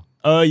Gutmann as well.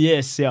 Oh,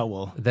 yes, yeah,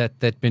 well. That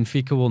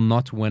Benfica will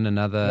not win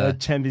another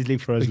Champions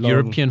League for as long.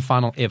 European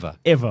final ever.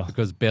 Ever.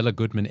 Because Bella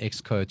Gutmann,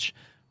 ex-coach,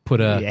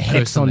 put a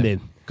curse on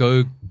them.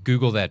 Go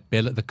Google that.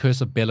 The curse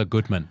of Bella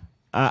Gutmann.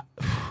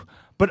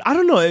 But I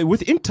don't know.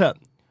 With Inter,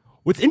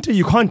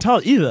 you can't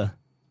tell either.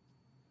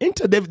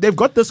 Inter, they've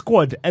got the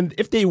squad, and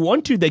if they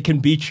want to, they can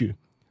beat you.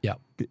 Yeah.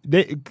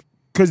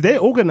 Because they're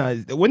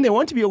organized. When they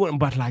want to be organized,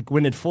 but like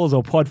when it falls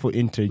apart for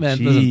Inter,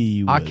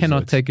 listen, I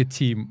cannot take a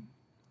team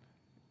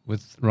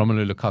with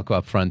Romelu Lukaku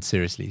up front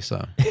seriously.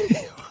 So,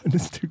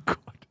 honest to God,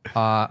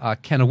 I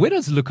cannot. Where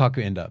does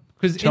Lukaku end up?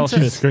 Because Chelsea.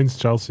 It's going to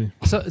Chelsea.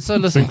 So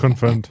listen, it's been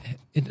confirmed.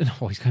 He's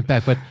going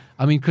back, but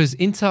I mean, because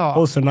Inter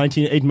also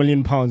 98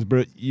 million pounds,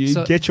 bro.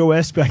 Get your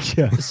ass back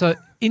here. So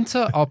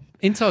Inter are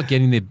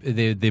getting their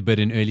bid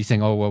in early,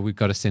 saying, "Oh well, we've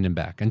got to send him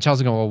back," and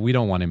Chelsea go, "Well, we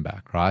don't want him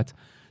back, right?"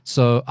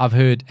 So I've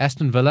heard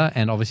Aston Villa,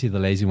 and obviously the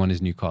lazy one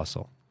is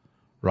Newcastle,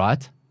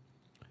 right?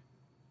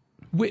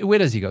 Where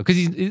does he go?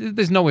 Because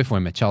there's nowhere for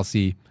him at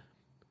Chelsea.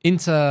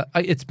 Inter,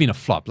 it's been a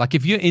flop. Like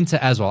if you're Inter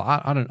as well,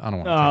 I don't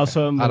want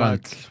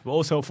to.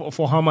 Also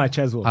for how much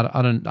as well?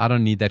 I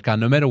don't need that guy.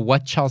 No matter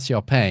what Chelsea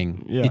are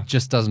paying, it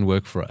just doesn't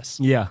work for us.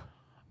 Yeah.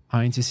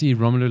 I mean, to see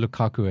Romelu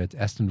Lukaku at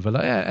Aston Villa,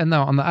 and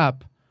now on the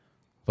app,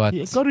 but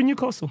go to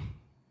Newcastle.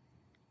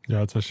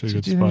 Yeah, it's actually a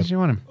good do you spot. think you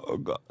want him? Oh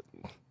God.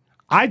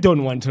 I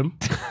don't want him,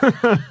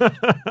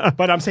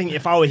 but I'm saying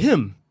if I were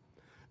him,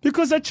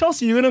 because at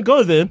Chelsea you're gonna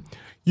go there.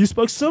 You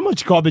spoke so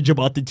much garbage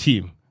about the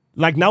team.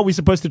 Like now we're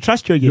supposed to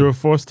trust you again. You were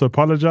forced to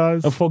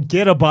apologize.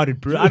 Forget about it,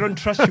 bro. I don't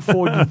trust you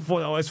for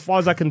as far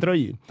as I can throw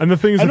you. And the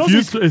thing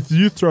is, if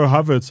you throw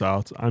Havertz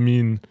out, I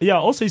mean,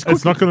 also he's cooked.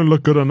 It's not going to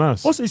look good on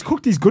us. Also, he's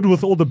cooked. He's good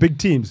with all the big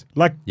teams.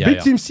 Like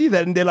big teams see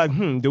that and they're like,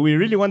 do we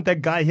really want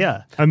that guy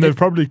here? And they've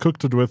probably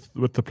cooked it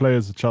with the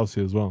players at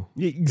Chelsea as well.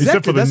 Yeah,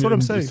 exactly. That's what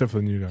I'm saying. Except for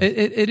the new guy.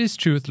 It is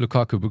true with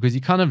Lukaku because he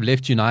kind of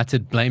left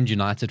United, blamed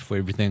United for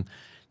everything.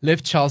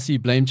 Left Chelsea,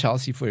 blamed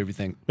Chelsea for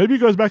everything. Maybe he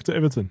goes back to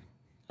Everton.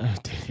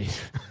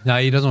 No,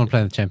 he doesn't want to play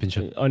in the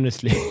Championship.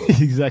 Honestly,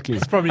 exactly.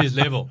 It's probably his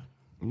level.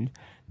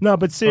 No,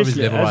 but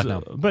seriously, right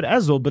now.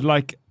 But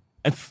like,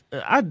 if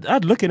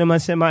I'd look at him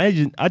and say, my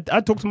agent,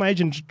 I'd talk to my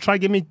agent, try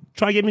get me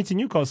to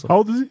Newcastle. How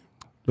old is he?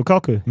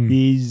 Lukaku.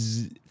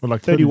 He's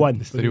like 31.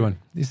 He's 31.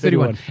 He's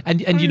 31.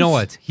 And you know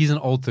what? He's an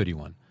old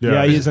 31.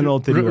 Yeah, he's an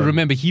old 31.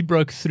 Remember, he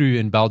broke through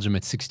in Belgium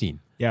at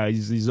 16. Yeah,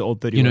 he's an old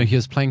 31. You know, he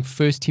was playing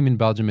first team in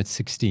Belgium at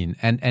 16,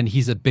 and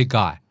he's a big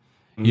guy.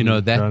 You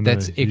know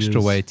that's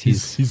extra weight.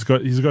 He's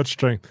got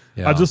strength.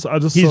 Yeah. I just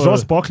he's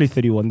Ross Barkley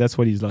 31. That's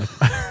what he's like.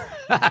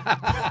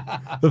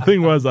 The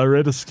thing was, I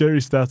read a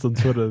scary stat on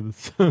Twitter.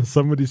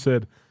 Somebody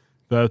said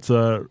that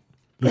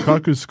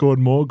Lukaku scored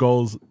more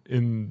goals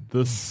in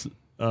this.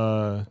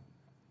 I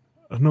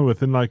don't know,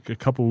 within like a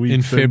couple of weeks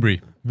in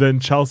February than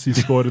Chelsea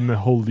scored in the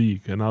whole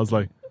league, and I was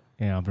like,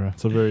 "Yeah, bro,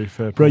 it's a very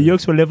fair point." Bro,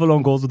 Yokes were level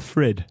on goals with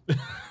Fred.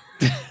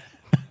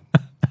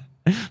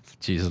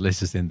 Jesus, let's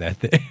just end that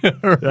there.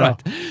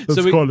 Right.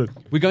 Let's call it.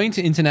 We're going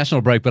to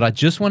international break, but I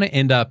just want to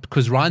end up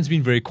because Ryan's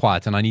been very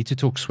quiet, and I need to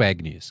talk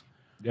swag news.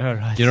 Yeah,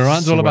 right. You know,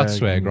 Ryan's all about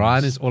swag.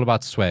 Ryan is all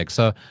about swag.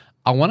 So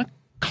I want to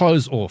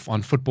close off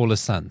on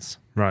footballers' sons.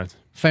 Right.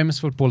 Famous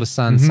footballers'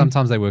 sons.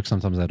 Sometimes they work,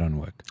 sometimes they don't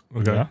work.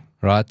 Okay. Yeah.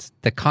 Right.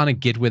 They kind of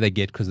get where they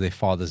get because of their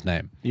father's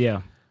name.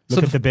 Yeah.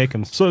 Look at the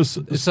Beckhams.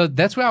 So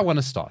that's where I want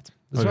to start.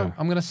 I'm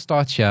going to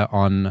start here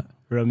on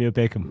Romeo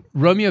Beckham.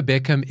 Romeo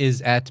Beckham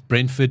is at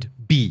Brentford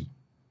B.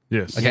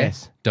 Yes. Okay.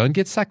 Yes. Don't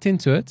get sucked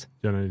into it.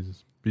 Yeah, no,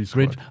 B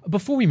squad.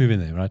 Before we move in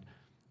there, right?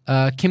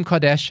 Kim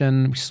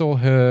Kardashian, we saw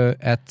her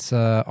at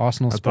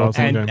Arsenal Sports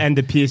and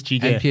the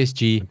PSG game. And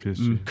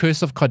PSG.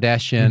 Curse of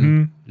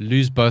Kardashian,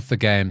 lose both the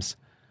games.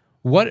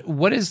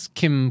 What is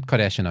Kim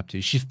Kardashian up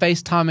to? She's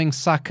FaceTiming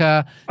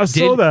Saka. I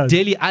saw that.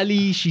 Dele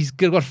Ali. She's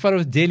got a photo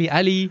of Dele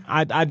Ali.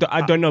 I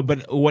don't know,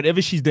 but whatever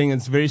she's doing,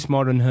 it's very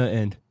smart on her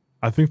end.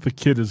 I think the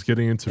kid is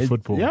getting into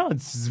football. Yeah,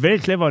 it's very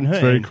clever on her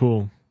end. Very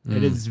cool.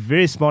 It is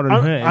very smart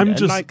on her end.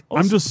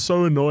 I'm just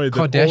so annoyed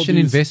that Kardashian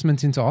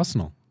investment into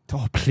Arsenal.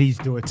 Oh, please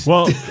do it.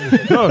 Well,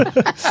 no.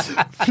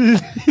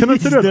 Can I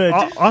tell you,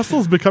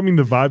 Arsenal's becoming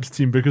the vibes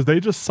team because they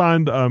just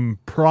signed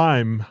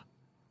Prime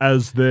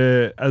as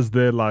their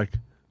like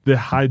their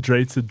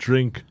hydrated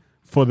drink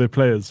for their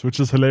players, which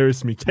is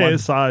hilarious to me.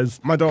 KSI's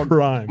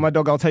Prime. My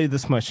dog, I'll tell you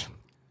this much.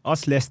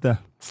 Us Leicester,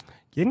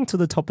 getting to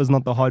the top is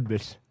not the hard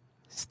bit.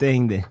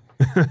 Staying there.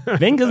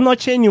 Wenger's not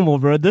changing anymore,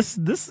 bro. This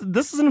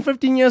isn't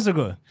 15 years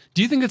ago.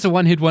 Do you think it's a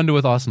one-hit wonder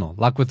with Arsenal,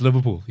 like with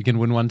Liverpool? You can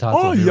win one title.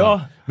 Oh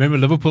yeah. Remember,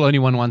 Liverpool only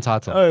won one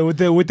title. Oh,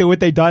 with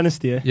their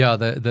dynasty. Yeah,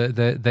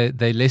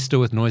 they Leicester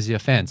with noisier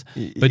fans.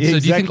 But so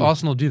do you think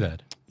Arsenal do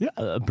that?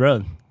 Yeah,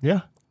 bro.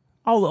 Yeah.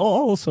 I'll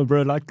also,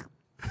 bro, like.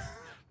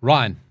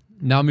 Ryan,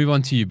 now move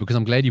on to you because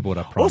I'm glad you brought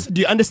up Prime. Also,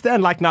 do you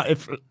understand? Like now,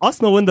 if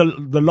Arsenal win the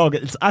log,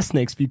 it's us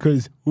next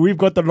because we've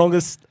got the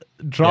longest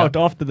drought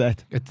after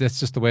that. That's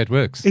just the way it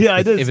works. Yeah,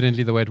 it's it is.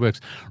 Evidently the way it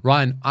works.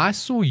 Ryan, I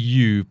saw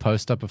you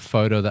post up a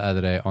photo the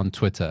other day on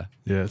Twitter.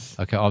 Yes.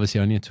 Okay, obviously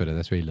only on Twitter.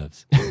 That's where he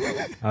lives.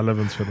 I live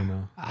on Twitter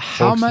now.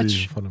 How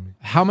Hawksley, follow me.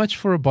 How much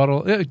for a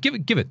bottle? Give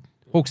it.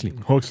 Hawksley.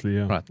 Hawksley,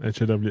 yeah. Right.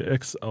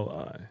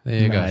 HAWXLI.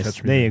 There you Nice.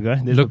 go. There you go.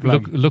 There's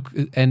Look.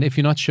 And if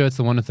you're not sure, it's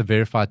the one with the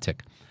verified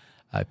tick.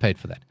 I paid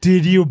for that.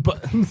 Did you?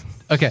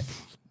 Okay.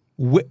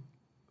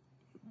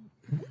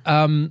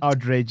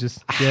 Outrageous.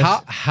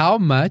 Yes. How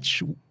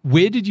much?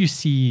 Where did you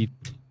see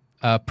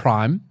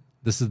Prime?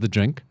 This is the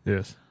drink.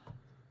 Yes.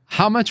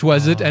 How much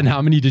was it, and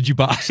how many did you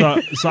buy?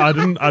 So I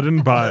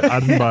didn't buy it.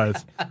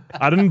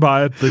 I didn't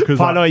buy it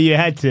because you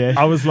had to.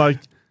 I was like,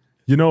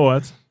 you know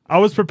what? I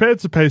was prepared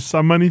to pay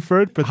some money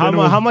for it, but how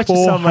much is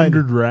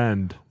 400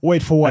 rand?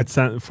 Wait, for what?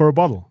 For a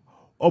bottle.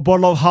 A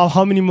bottle of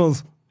how many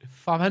mils?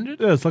 500?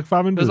 Yeah, it's like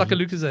 500. It was like a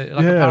Lucozade,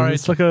 like a Powerade.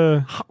 It's like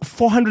a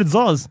 400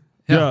 zars.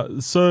 Yeah,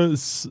 so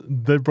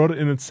they brought it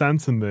in at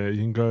Sandton there.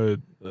 You can go.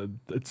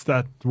 It's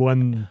that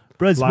one.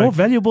 Bro, it's more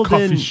valuable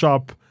coffee than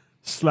shop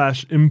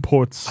 /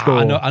 import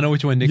store. I know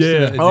which one. Next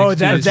Yeah. to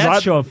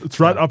that shop. It's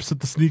right opposite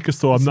the sneaker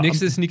store. next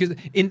to the sneakers.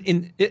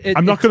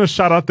 I'm not going to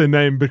shout out their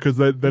name because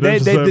they don't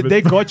deserve it.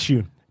 They got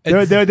you. They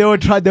were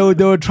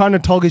trying to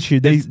target you.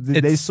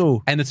 They saw.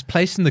 And it's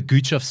placed in the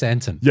gooch of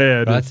Sandton.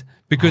 Yeah, it right? is.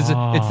 Because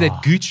it's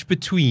that gooch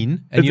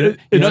between, and It's what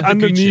the gooch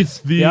underneath is?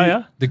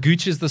 the. The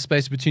gooch is the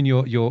space between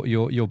your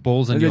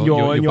balls and And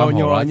your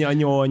bumhole, right?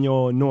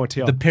 your knot,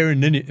 yeah. The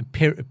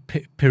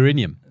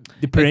perineum.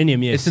 The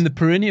perineum, yes. It's in the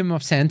perineum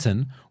of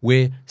Sandton,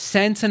 where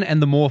Sandton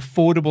and the more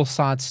affordable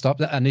side stop,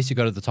 unless you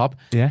go to the top,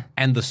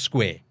 and the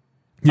square.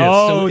 Yes.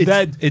 Oh, it's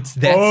that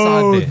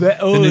side there.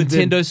 The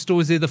Nintendo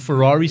stores there, the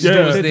Ferrari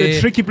stores there. The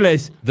tricky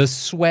place. The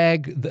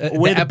swag,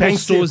 Where the Apple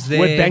stores there.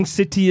 Where Bank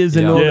City is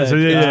and all that. So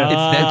It's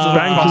that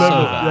Bank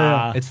crossover.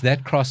 level. It's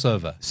that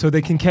crossover. So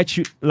they can catch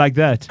you like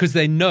that. Because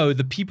they know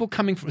the people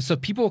coming from, so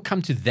people will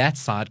come to that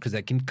side because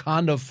they can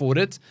kind of afford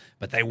it,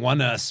 but they want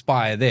to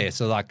aspire there.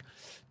 So like,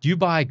 do you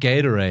buy a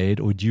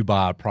Gatorade or do you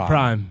buy a Prime?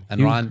 Prime.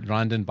 And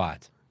Ryan didn't buy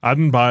it. I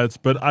didn't buy it,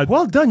 but I.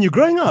 Well done, you're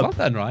growing up. Well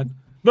done, Ryan.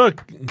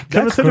 Look,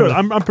 can I tell you,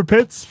 I'm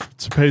prepared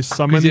to pay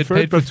some Because money you for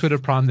paid it, for but Twitter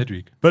Prime that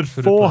week. but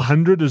Twitter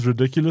 400 is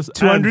ridiculous.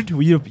 200?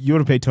 You would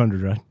have paid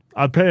 200, right?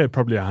 I'd pay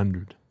probably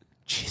 100.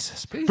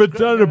 Jesus. But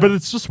but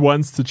it's just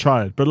once to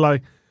try it. But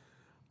like,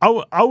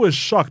 I was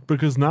shocked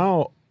because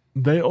now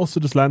they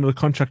also just landed a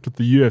contract with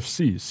the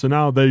UFC. So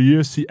now they're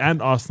UFC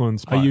and Arsenal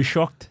inspired. Are you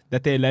shocked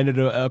that they landed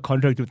a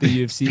contract with the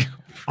UFC?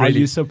 Are Really?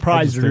 you surprised?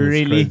 I just think it's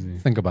Really? crazy.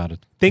 Think about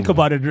it. Think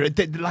about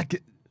it.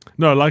 Like,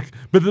 No, like,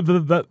 but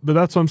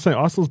that's what I'm saying.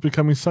 Arsenal's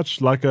becoming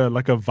such like a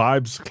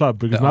vibes club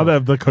because now they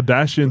have the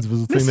Kardashians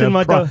visiting.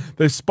 Listen,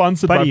 They're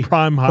sponsored buddy, by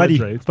Prime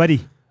Hydrate.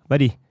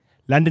 buddy.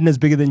 London is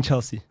bigger than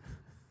Chelsea.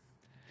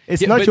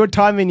 It's not but- your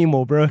time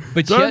anymore, bro.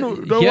 But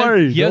Don't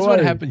worry. Here's don't what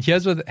worry. happened.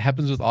 Here's what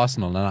happens with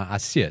Arsenal, and I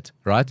see it,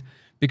 right?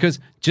 Because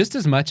just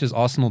as much as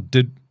Arsenal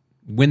did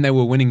when they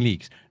were winning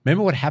leagues,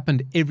 remember what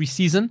happened every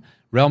season?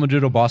 Real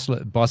Madrid or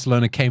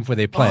Barcelona came for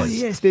their players.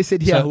 Oh, yes, they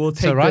said, yeah, we'll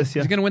take right? this.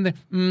 Yeah. You're going to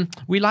win.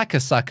 We like a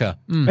sucker.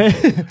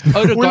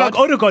 We're like,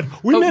 Odegaard,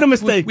 we made a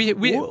mistake. We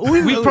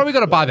probably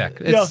got a buyback.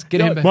 Let's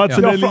get him back.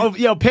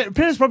 Martinelli.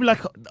 Parents probably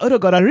like,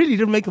 Odegaard, I really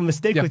didn't make a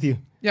mistake with you.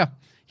 Yeah.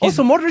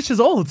 Also, Modric is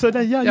old, so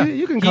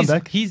you can come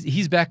back.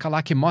 He's back. I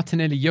like him.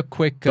 Martinelli, you're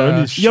quick.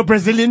 You're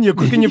Brazilian, you're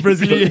quick and you're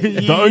Brazilian.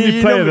 The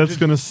only player that's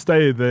going to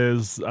stay there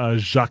is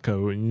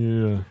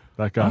Xhaka. Yeah,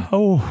 that guy.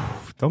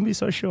 Oh, don't be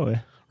so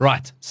sure.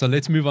 Right, so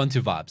let's move on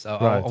to vibes. I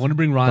Right. want to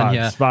bring Ryan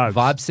here.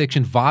 Vibes.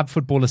 Section, Vibe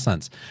Footballer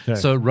Sons. Okay.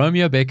 So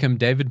Romeo Beckham,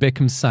 David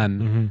Beckham's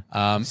son.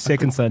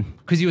 Second son.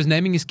 Because he was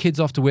naming his kids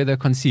after where they're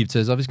conceived. So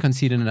he's obviously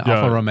conceived in an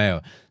Alfa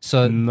Romeo.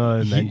 So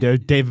No, man.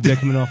 David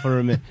Beckham and Alfa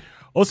Romeo.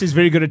 Also, he's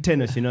very good at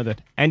tennis, you know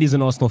that. And he's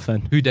an Arsenal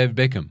fan. who, David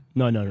Beckham?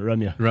 No,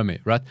 Romeo. Romeo,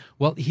 right?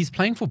 Well, he's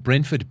playing for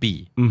Brentford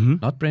B.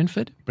 Not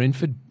Brentford.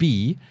 Brentford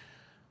B.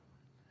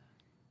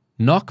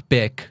 Knock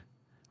Beck.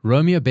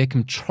 Romeo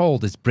Beckham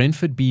trolled as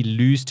Brentford B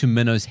lose to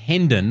Minnows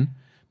Hendon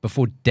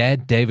before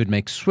Dad David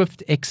makes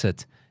swift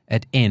exit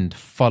at end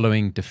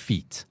following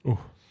defeat. Ooh.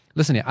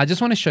 Listen here, I just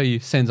want to show you,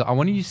 Senzo, I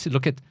want you to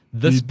look at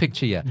this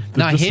picture here. the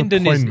Now,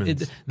 Hendon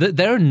is,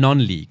 they're a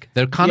non-league.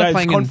 They're kind of it's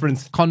playing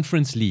conference. in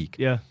conference league.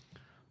 Yeah.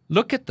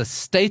 Look at the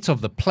state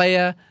of the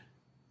player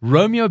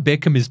Romeo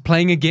Beckham is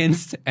playing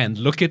against, and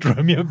look at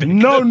Romeo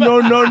Beckham.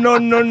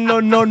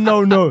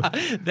 No.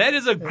 That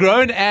is a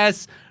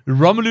grown-ass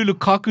Romelu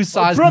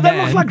Lukaku-sized Bro, that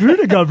man. looks like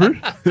Rudiger, bro.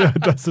 Yeah,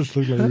 it does just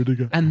look like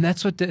Rudiger. And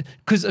that's what,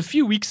 because a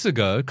few weeks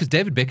ago, because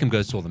David Beckham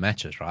goes to all the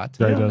matches, right?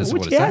 Yeah, he does. That's Which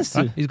what he it has says,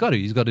 right? to.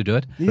 He's got to do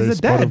it. He's Very a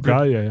supportive dad, bro.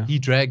 guy, yeah. He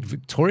dragged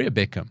Victoria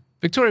Beckham.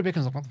 Victoria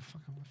Beckham's like, what the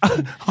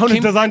fuck? On the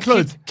design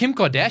clothes. Kim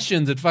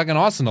Kardashian's at fucking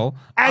Arsenal.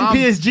 And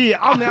PSG.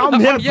 I'm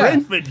here at Yeah.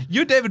 Brentford.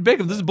 You're David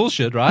Beckham. This is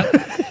bullshit, right?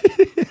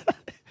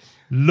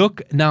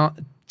 Look, now,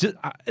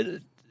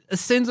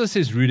 Senzo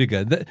says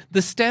Rudiger.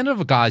 The standard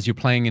of guys you're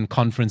playing in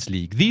Conference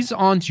League, these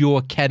aren't your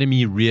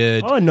academy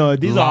reared, Oh, no,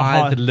 these are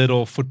hard.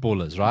 little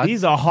footballers, right?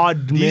 These are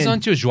hard These men.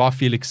 aren't your Joao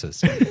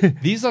Felixes.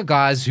 These are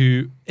guys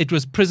who, it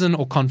was prison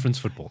or conference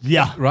football.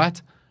 Yeah.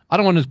 Right? I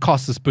don't want to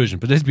cast aspersion,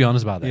 but let's be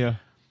honest about that. Yeah.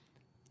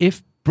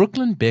 If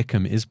Brooklyn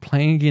Beckham is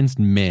playing against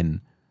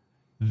men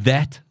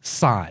that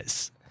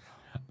size,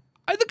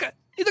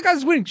 the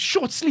guy's wearing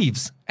short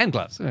sleeves and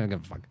gloves. I don't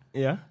give a fuck.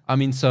 Yeah. I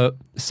mean, so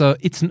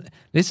it's,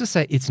 let's just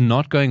say it's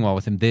not going well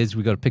with him.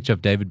 We got a picture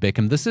of David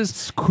Beckham. This is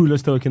It's the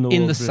coolest dog in the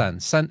in world. the bro.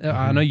 sun.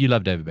 I know you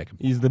love David Beckham.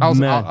 He's the I've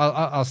man.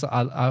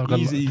 got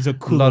He's a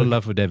cool lot of dog.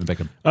 love for David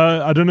Beckham.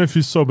 I don't know if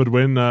you saw, but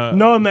when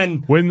No,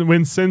 man. when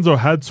Senzo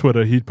had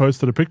Twitter, he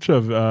posted a picture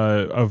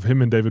of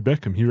him and David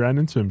Beckham. He ran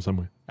into him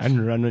somewhere.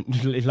 And run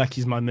like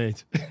he's my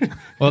mate.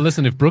 Well,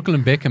 listen, if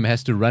Brooklyn Beckham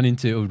has to run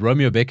into, or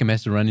Romeo Beckham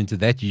has to run into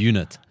that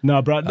unit,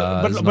 No, bro. it's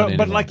but not but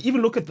anymore. like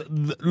even look at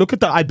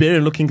the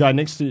Iberian looking guy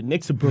next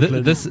to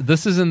Brooklyn. this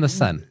is in the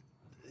sun.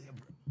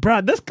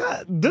 Bro, this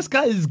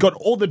guy has got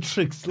all the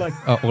tricks. Like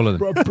All of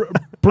them.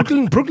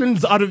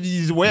 Brooklyn's out of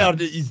his way out of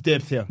his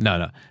depth here.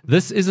 No,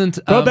 this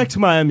isn't. Go back to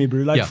Miami,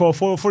 bro. Like yeah.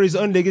 for his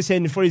own legacy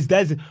and for his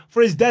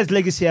dad's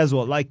legacy as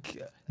well. Like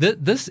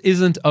This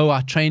isn't,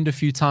 I trained a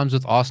few times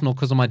with Arsenal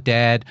because of my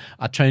dad.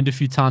 I trained a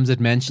few times at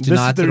Manchester This is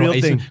United the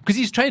real thing. Because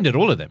he's trained at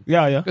all of them.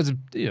 Yeah. Because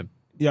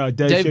Yeah,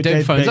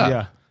 Dave phones up.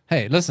 Yeah.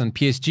 Hey, listen,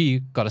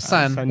 PSG got a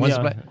son. son, Wants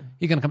yeah. to play.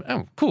 You're gonna come.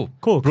 Oh, cool.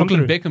 Come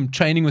Brooklyn through. Beckham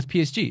training with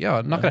PSG.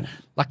 Yeah, not gonna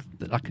like.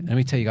 Let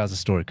me tell you guys a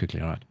story quickly.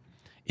 All right.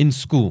 In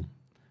school,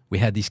 we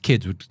had these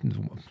kids,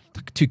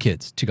 like two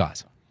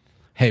guys.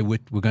 Hey, we're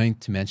going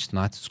to Manchester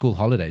United. School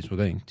holidays. We're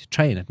going to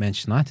train at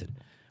Manchester United.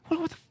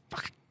 What the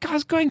fuck?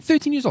 Guy's going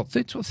 13 years old,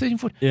 13,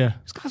 14. Yeah.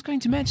 This guy's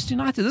going to Manchester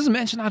United. This is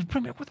Manchester United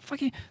Premier. What the fuck?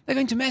 They're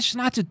going to Manchester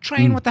United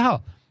train. What the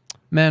hell?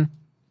 Man,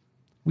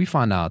 we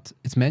find out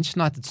it's Manchester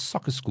United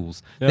soccer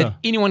schools that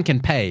anyone can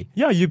pay.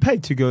 Yeah, you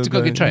paid to go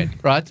get trained,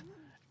 right?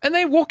 And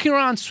they walking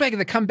around swagger.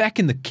 They come back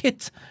in the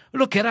kit.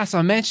 Look at us,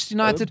 I'm Manchester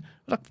United.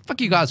 Like,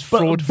 fuck you guys,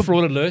 fraud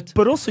alert.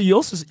 But also, you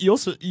also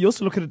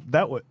look at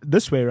it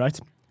this way, right?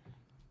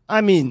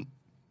 I mean,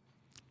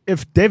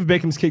 if David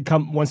Beckham's kid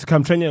wants to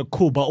come train here,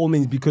 cool, by all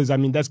means, because I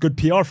mean that's good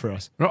PR for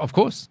us. Right, of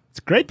course, it's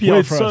great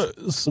PR for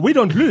us. We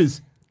don't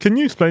lose. Can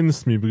you explain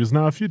this to me? Because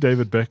now, if you're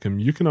David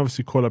Beckham, you can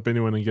obviously call up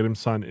anyone and get him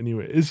signed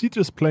anywhere. Is he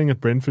just playing at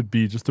Brentford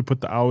B just to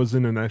put the hours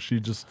in and actually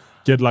just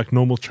get like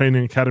normal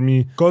training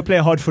academy? Go play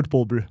hard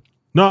football, bro.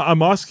 No,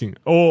 I'm asking.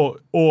 Or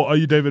are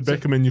you David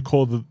Beckham and you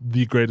call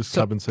the greatest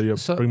club and say,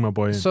 bring my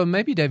boy in? So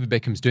maybe David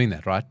Beckham's doing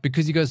that, right?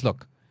 Because he goes,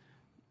 look.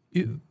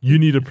 You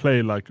need to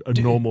play like a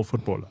normal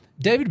footballer.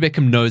 David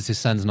Beckham knows his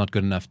son's not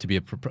good enough to be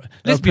a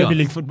let's be honest.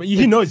 League football.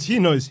 He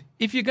knows.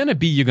 If you're going to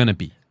be, you're going to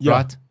be,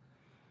 right?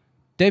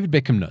 David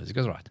Beckham knows. He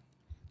goes, right.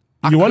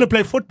 You want to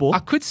play football? I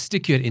could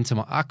stick you at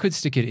Inter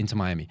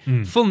Miami.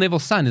 Phil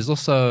Neville's son he's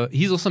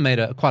also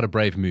made quite a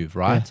brave move,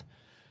 right? Yeah.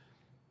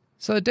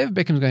 So David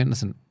Beckham's going,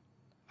 listen,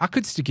 I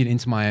could stick you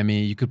into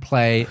Miami. You could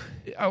play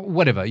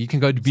whatever. You can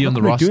go to be on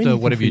the roster,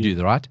 whatever you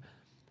do, right?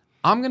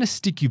 I'm going to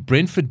stick you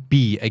Brentford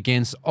B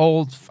against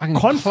old fucking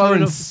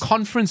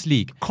Conference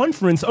League.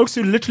 Conference. Oaks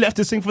who literally have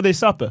to sing for their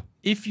supper.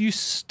 If you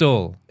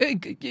still...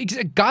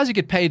 guys who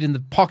get paid in the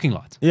parking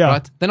lot,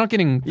 right? They're not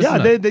getting...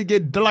 They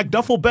get like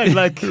duffel bag.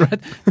 Like,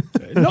 right?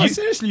 No,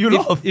 seriously, you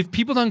laugh. If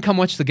people don't come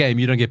watch the game,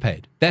 you don't get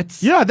paid.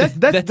 That's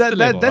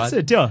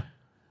it, yeah.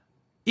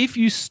 If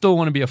you still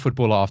want to be a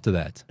footballer after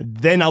that,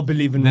 then I'll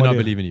believe in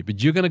you.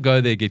 But you're going to go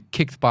there, get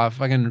kicked by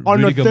fucking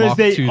on Rudiger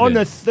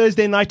a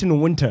Thursday night in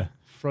winter.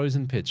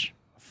 Frozen pitch.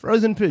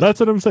 That's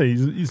what I'm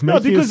saying. He's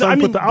making his son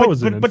put the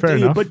hours in. Fair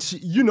enough. But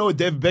you know,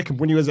 David Beckham,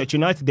 when he was at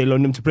United, they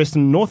loaned him to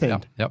Preston North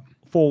End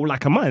for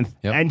like a month.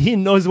 Yep. And he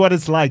knows what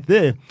it's like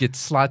there. Get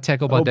slide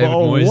tackled by David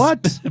Moyes.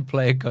 What?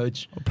 Player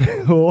coach.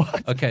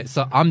 What? Okay,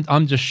 so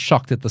I'm just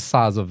shocked at the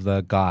size of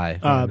the guy.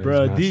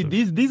 Bro,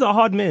 these are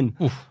hard men.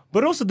 Oof.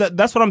 But also,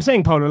 that's what I'm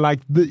saying, Paulo. Like,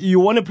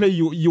 you want to play,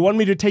 you want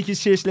me to take you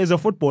seriously as a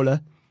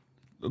footballer,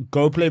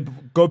 go play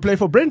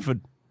for Brentford.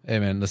 Hey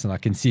man, listen, I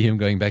can see him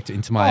going back to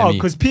Inter Miami.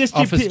 Because PSG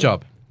office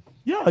job.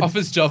 Yeah,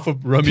 office job for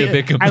Romeo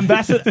Beckham.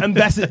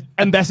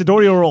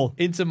 Ambassadorial role.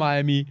 Inter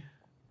Miami,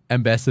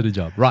 ambassador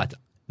job. Right.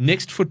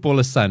 Next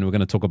footballer's son we're going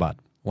to talk about.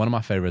 One of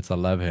my favorites. I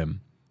love him.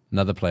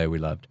 Another player we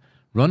loved.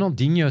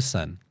 Ronaldinho's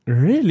son.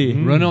 Really?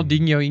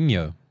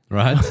 Ronaldinho,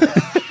 right?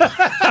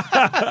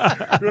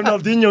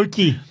 Ronaldinho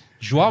key.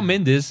 João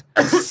Mendes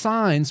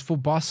signs for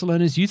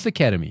Barcelona's youth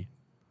academy.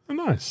 Oh,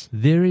 nice.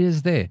 There he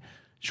is there.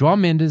 João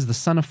Mendes, the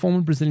son of former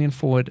Brazilian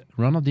forward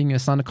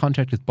Ronaldinho, signed a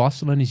contract with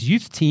Barcelona's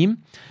youth team.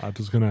 That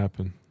was going to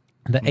happen.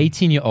 The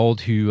 18-year-old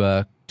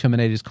who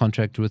terminated his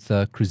contract with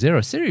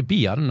Cruzeiro. Serie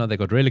B, I don't know, they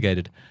got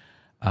relegated.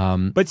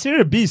 But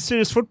Serie B is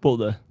serious football,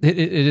 though. It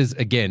is,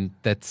 again,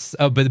 but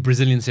the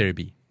Brazilian Serie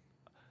B.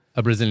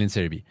 A Brazilian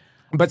Serie B.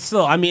 But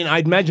still, I mean,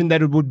 I'd imagine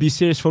that it would be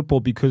serious football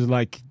because,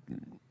 like...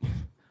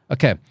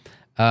 Okay,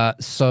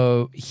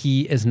 so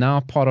he is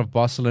now part of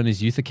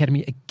Barcelona's youth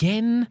academy.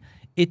 Again...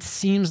 It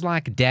seems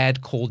like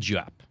Dad called you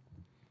up.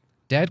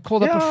 Dad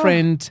called up a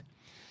friend.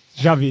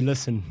 Javi,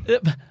 listen.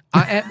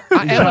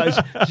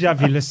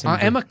 Javi, listen.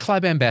 I am a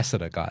club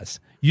ambassador,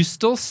 guys. You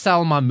still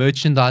sell my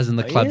merchandise in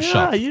the club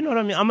shop. Yeah, you know what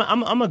I mean.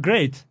 I'm a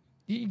great.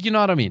 You know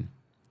what I mean.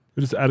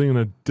 We're just adding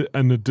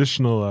an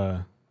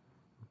additional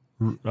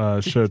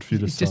shirt for you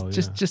to sell.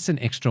 Just an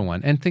extra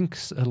one, and think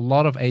a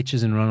lot of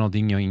H's in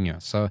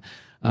Ronaldinho. So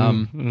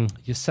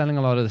you're selling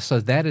a lot of this. So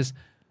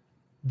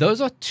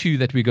those are two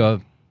that we go.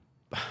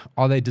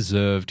 Are they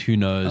deserved? Who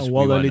knows?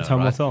 Only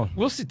time will tell.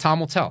 We'll see. Time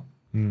will tell.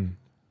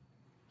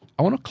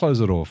 I want to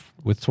close it off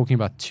with talking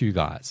about two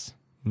guys.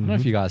 I don't know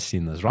if you guys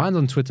seen this. Ryan's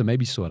on Twitter.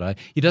 Maybe saw it.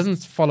 He doesn't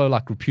follow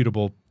like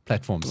reputable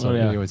platforms. So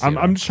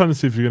I'm just trying to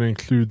see if you're going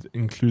to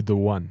include the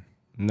one.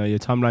 No, your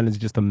timeline is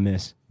just a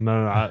mess.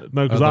 No,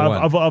 because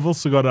I've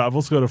also got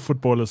a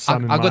footballer's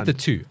son. I got the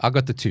two.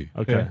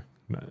 Okay.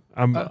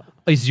 Yeah.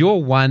 Is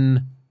your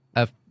one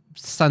a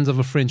Sons of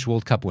a French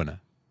World Cup winner?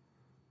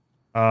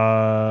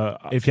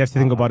 If you have to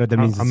think about it, that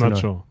means I'm not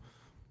sure.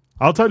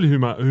 I'll tell you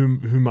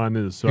who mine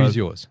is. So who's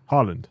yours?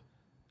 Haaland.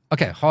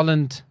 Okay,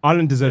 Haaland.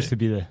 Haaland deserves to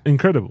be there.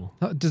 Incredible.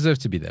 Deserves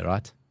to be there,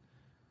 right?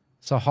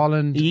 So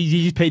Haaland,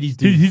 he's paid his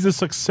dues. He's a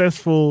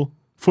successful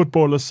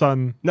footballer's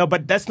son. No,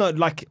 but that's not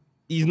like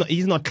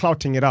he's not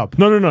clouting it up.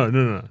 No. And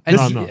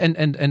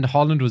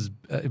Haaland was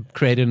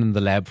created in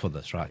the lab for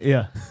this, right?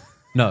 Yeah.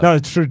 No,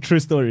 true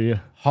story. Yeah.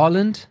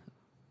 Haaland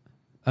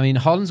I mean,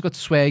 Haaland's got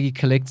swag. He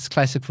collects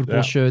classic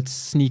football shirts,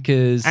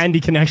 sneakers, And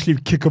he can actually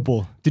kick a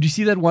ball. Did you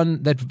see that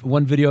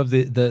one video of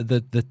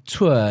the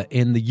tour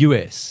in the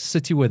US?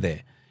 City were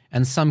there,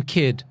 and some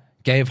kid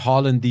gave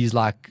Haaland these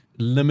like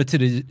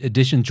limited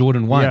edition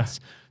Jordan 1s.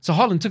 So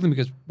Haaland took them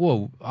because,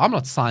 whoa, I'm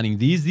not signing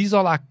these. These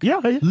are like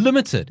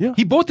limited. Yeah.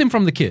 He bought them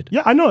from the kid.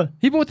 Yeah, I know.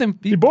 He bought them.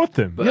 He bought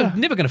them. But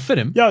never going to fit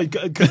him. Yeah,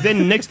 because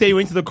then next day he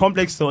went to the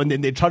complex store and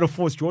then they try to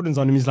force Jordans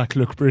on him. He's like,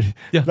 look, bro,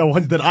 the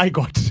ones that I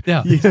got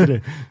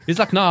yesterday. He's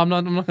like, no, I'm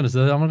not going to say.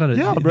 I'm not going to.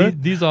 Yeah, bro.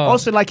 These are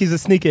also like he's a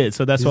sneakerhead,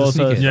 so that's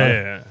also.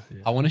 Yeah.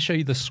 I want to show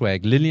you the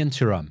swag. Lilian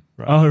Thuram.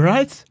 Right. All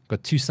right.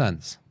 Got 2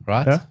 sons,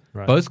 right? Yeah.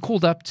 Right. Both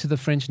called up to the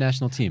French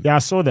national team. Yeah, I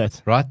saw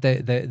that. Right?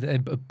 They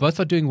both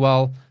are doing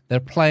well. They're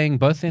playing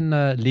both in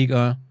Ligue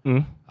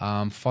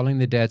 1, following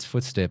their dad's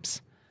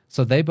footsteps.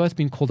 So they both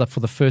been called up for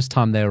the first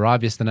time. They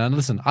arrived yesterday. And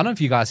listen, I don't know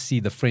if you guys see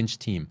the French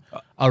team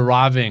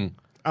arriving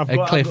at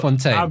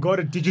Clairefontaine. I got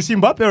it. Did you see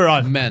Mbappe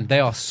arrive? Man, they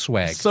are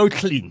swag. So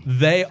clean.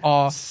 They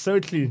are so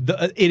clean.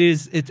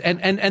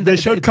 And they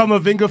showed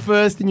Kamavinga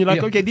first, and you're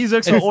like, okay, these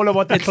are all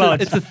about the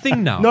cloud. It's a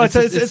thing now. No, it's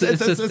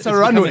a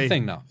runway. A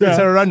thing now. It's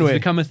a runway. It's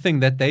become a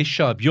thing that they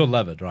show up. You'll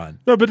love it, Ryan.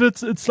 No, but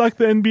it's like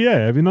the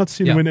NBA. Have you not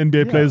seen when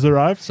NBA players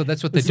arrive? So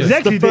that's what they do.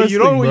 Exactly. The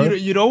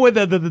You don't wear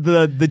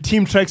the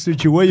team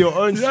tracksuit. You wear your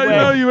own swag.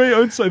 Yeah, you wear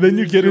your own swag. Then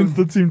you get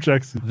into the team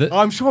tracksuit.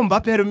 I'm sure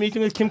Mbappe had a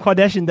meeting with Kim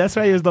Kardashian. That's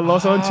why he was the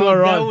last one to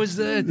arrive. That was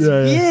it.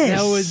 Yeah.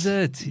 That was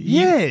it.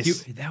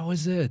 Yes. That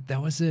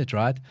was it,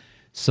 right?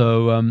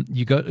 So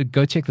you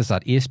go check this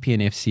out.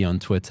 ESPN FC on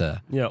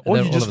Twitter. Yeah, or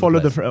you just follow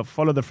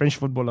the French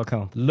football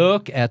account.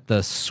 Look at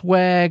the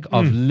swag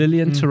of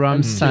Lilian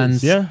Thuram's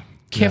sons. Yeah.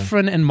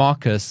 Kefren and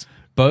Marcus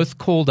both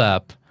called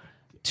up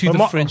to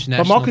the French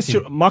national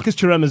team. Marcus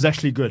Thuram is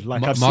actually good.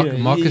 Like I've seen,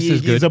 Marcus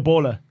is good. He's a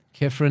baller.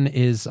 Kefren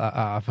is,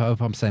 I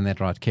hope I'm saying that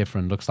right.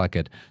 Kefren looks like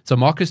it. So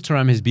Marcus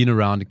Thuram has been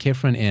around.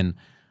 Kefren in.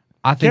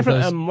 I think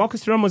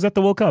Marcus Thuram was at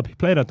the World Cup. He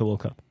played at the World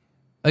Cup.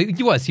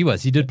 He was.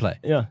 He did play.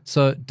 Yeah.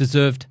 So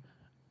deserved.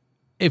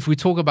 If we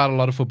talk about a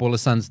lot of footballer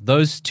sons,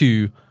 those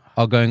two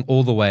are going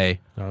all the way.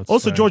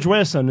 Also, George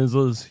Weah's son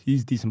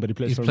he's decent, but he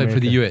plays He's played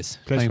for the US.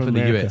 Playing for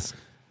the US.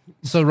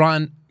 So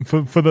Ryan,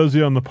 for those of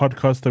you on the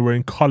podcast, they're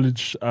wearing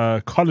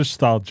college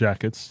style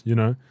jackets. You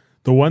know,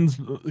 the ones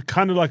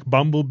kind of like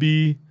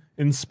Bumblebee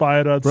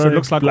inspired. I'd say it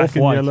looks like black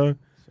and off-white. yellow.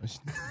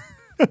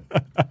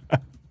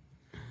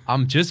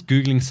 I'm just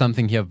Googling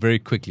something here very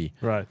quickly.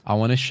 Right. I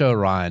want to show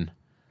Ryan,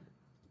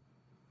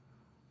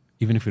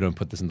 even if we don't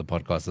put this in the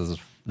podcast,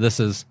 this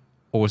is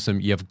awesome.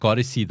 You've got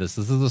to see this.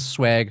 This is the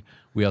swag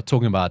we are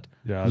talking about.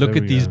 Yeah, Look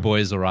at these go.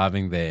 boys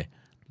arriving there.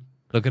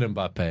 Look at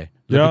Mbappe.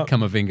 Look at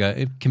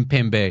Kamavinga.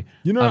 Kimpembe.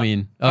 You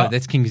know,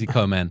 that's Kingsley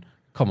Coman.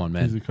 Come on,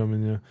 man. Kingsley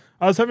Coman, yeah.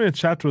 I was having a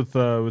chat with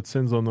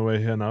Senzo on the way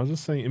here, and I was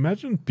just saying,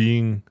 imagine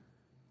being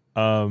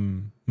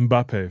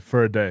Mbappe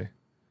for a day.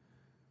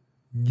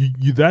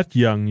 You're that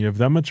young, you have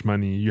that much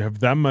money, you have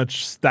that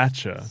much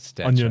stature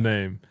on your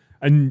name,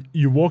 and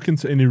you walk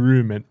into any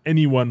room and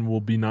anyone will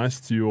be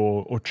nice to you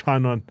or try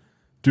not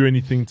do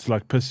anything to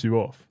like piss you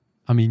off.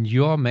 I mean,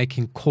 you are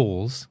making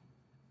calls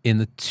in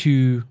the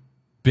 2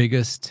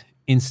 biggest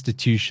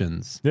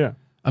institutions. Yeah.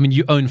 I mean,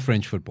 you own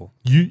French football.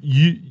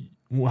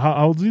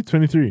 How old is he?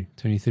 23?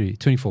 23,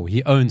 24.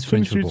 He owns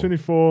French football.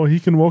 24. He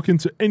can walk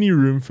into any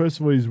room. First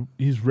of all,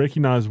 he's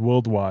recognized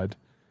worldwide.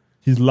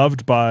 He's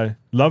loved by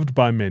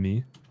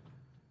many.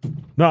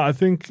 No, I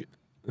think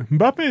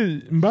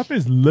Mbappe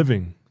is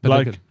living. But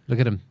look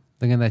at him.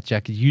 Look at that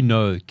jacket. You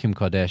know Kim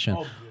Kardashian.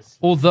 Obviously.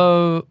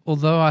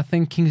 Although I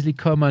think Kingsley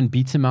Coman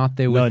beats him out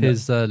there with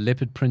his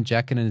leopard print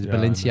jacket and his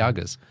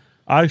Balenciagas.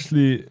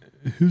 Actually,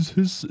 who's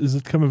is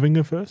it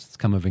Kamavinga first? It's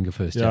Kamavinga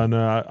first. Yeah,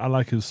 no, I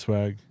like his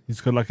swag.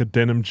 He's got like a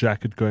denim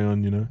jacket going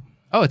on, you know.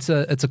 Oh, it's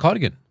a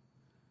cardigan.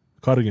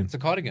 Cardigan. It's a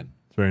cardigan.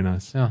 It's very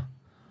nice. Yeah.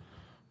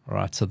 All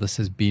right, so this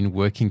has been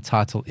Working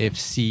Title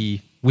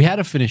FC. We had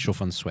to finish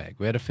off on swag.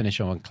 We had to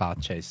finish off on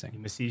cloud chasing. You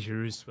must see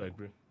Giroud's swag,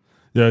 bro.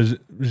 Yeah,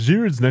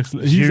 Giroud's next.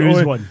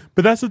 Giroud's one.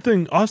 But that's the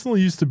thing. Arsenal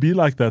used to be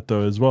like that,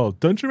 though, as well.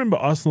 Don't you remember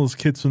Arsenal's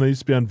kits when they used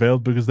to be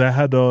unveiled? Because they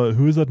had,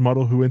 who is that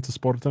model who went to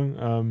Sporting?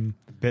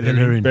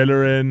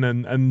 Bellerin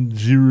and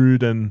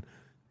Giroud and,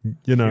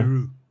 you know.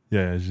 Giroud.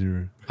 Yeah,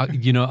 Giroud.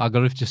 I got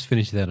to just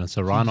finish that. And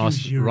so Ryan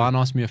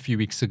asked me a few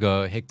weeks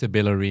ago, Hector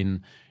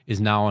Bellerin is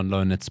now on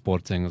loan at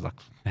Sporting. I was like,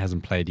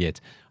 hasn't played yet.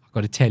 I've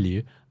got to tell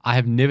you, I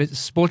have never,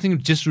 Sporting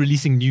just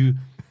releasing new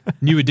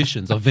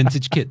editions of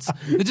vintage kits.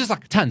 They're just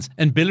like tons.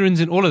 And Bellerin's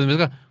in all of them. I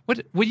go,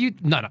 what were you?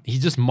 No,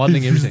 he's just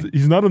modeling everything.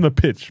 He's not on the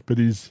pitch, but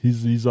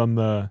he's on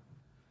the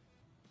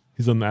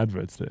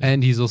adverts there.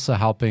 And he's also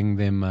helping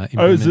them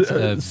implement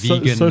a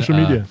vegan social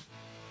media.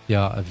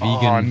 A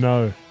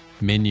vegan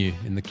menu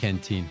in the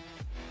canteen.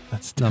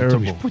 That's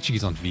terrible.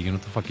 Portuguese aren't vegan.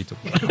 What the fuck are you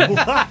talking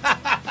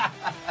about?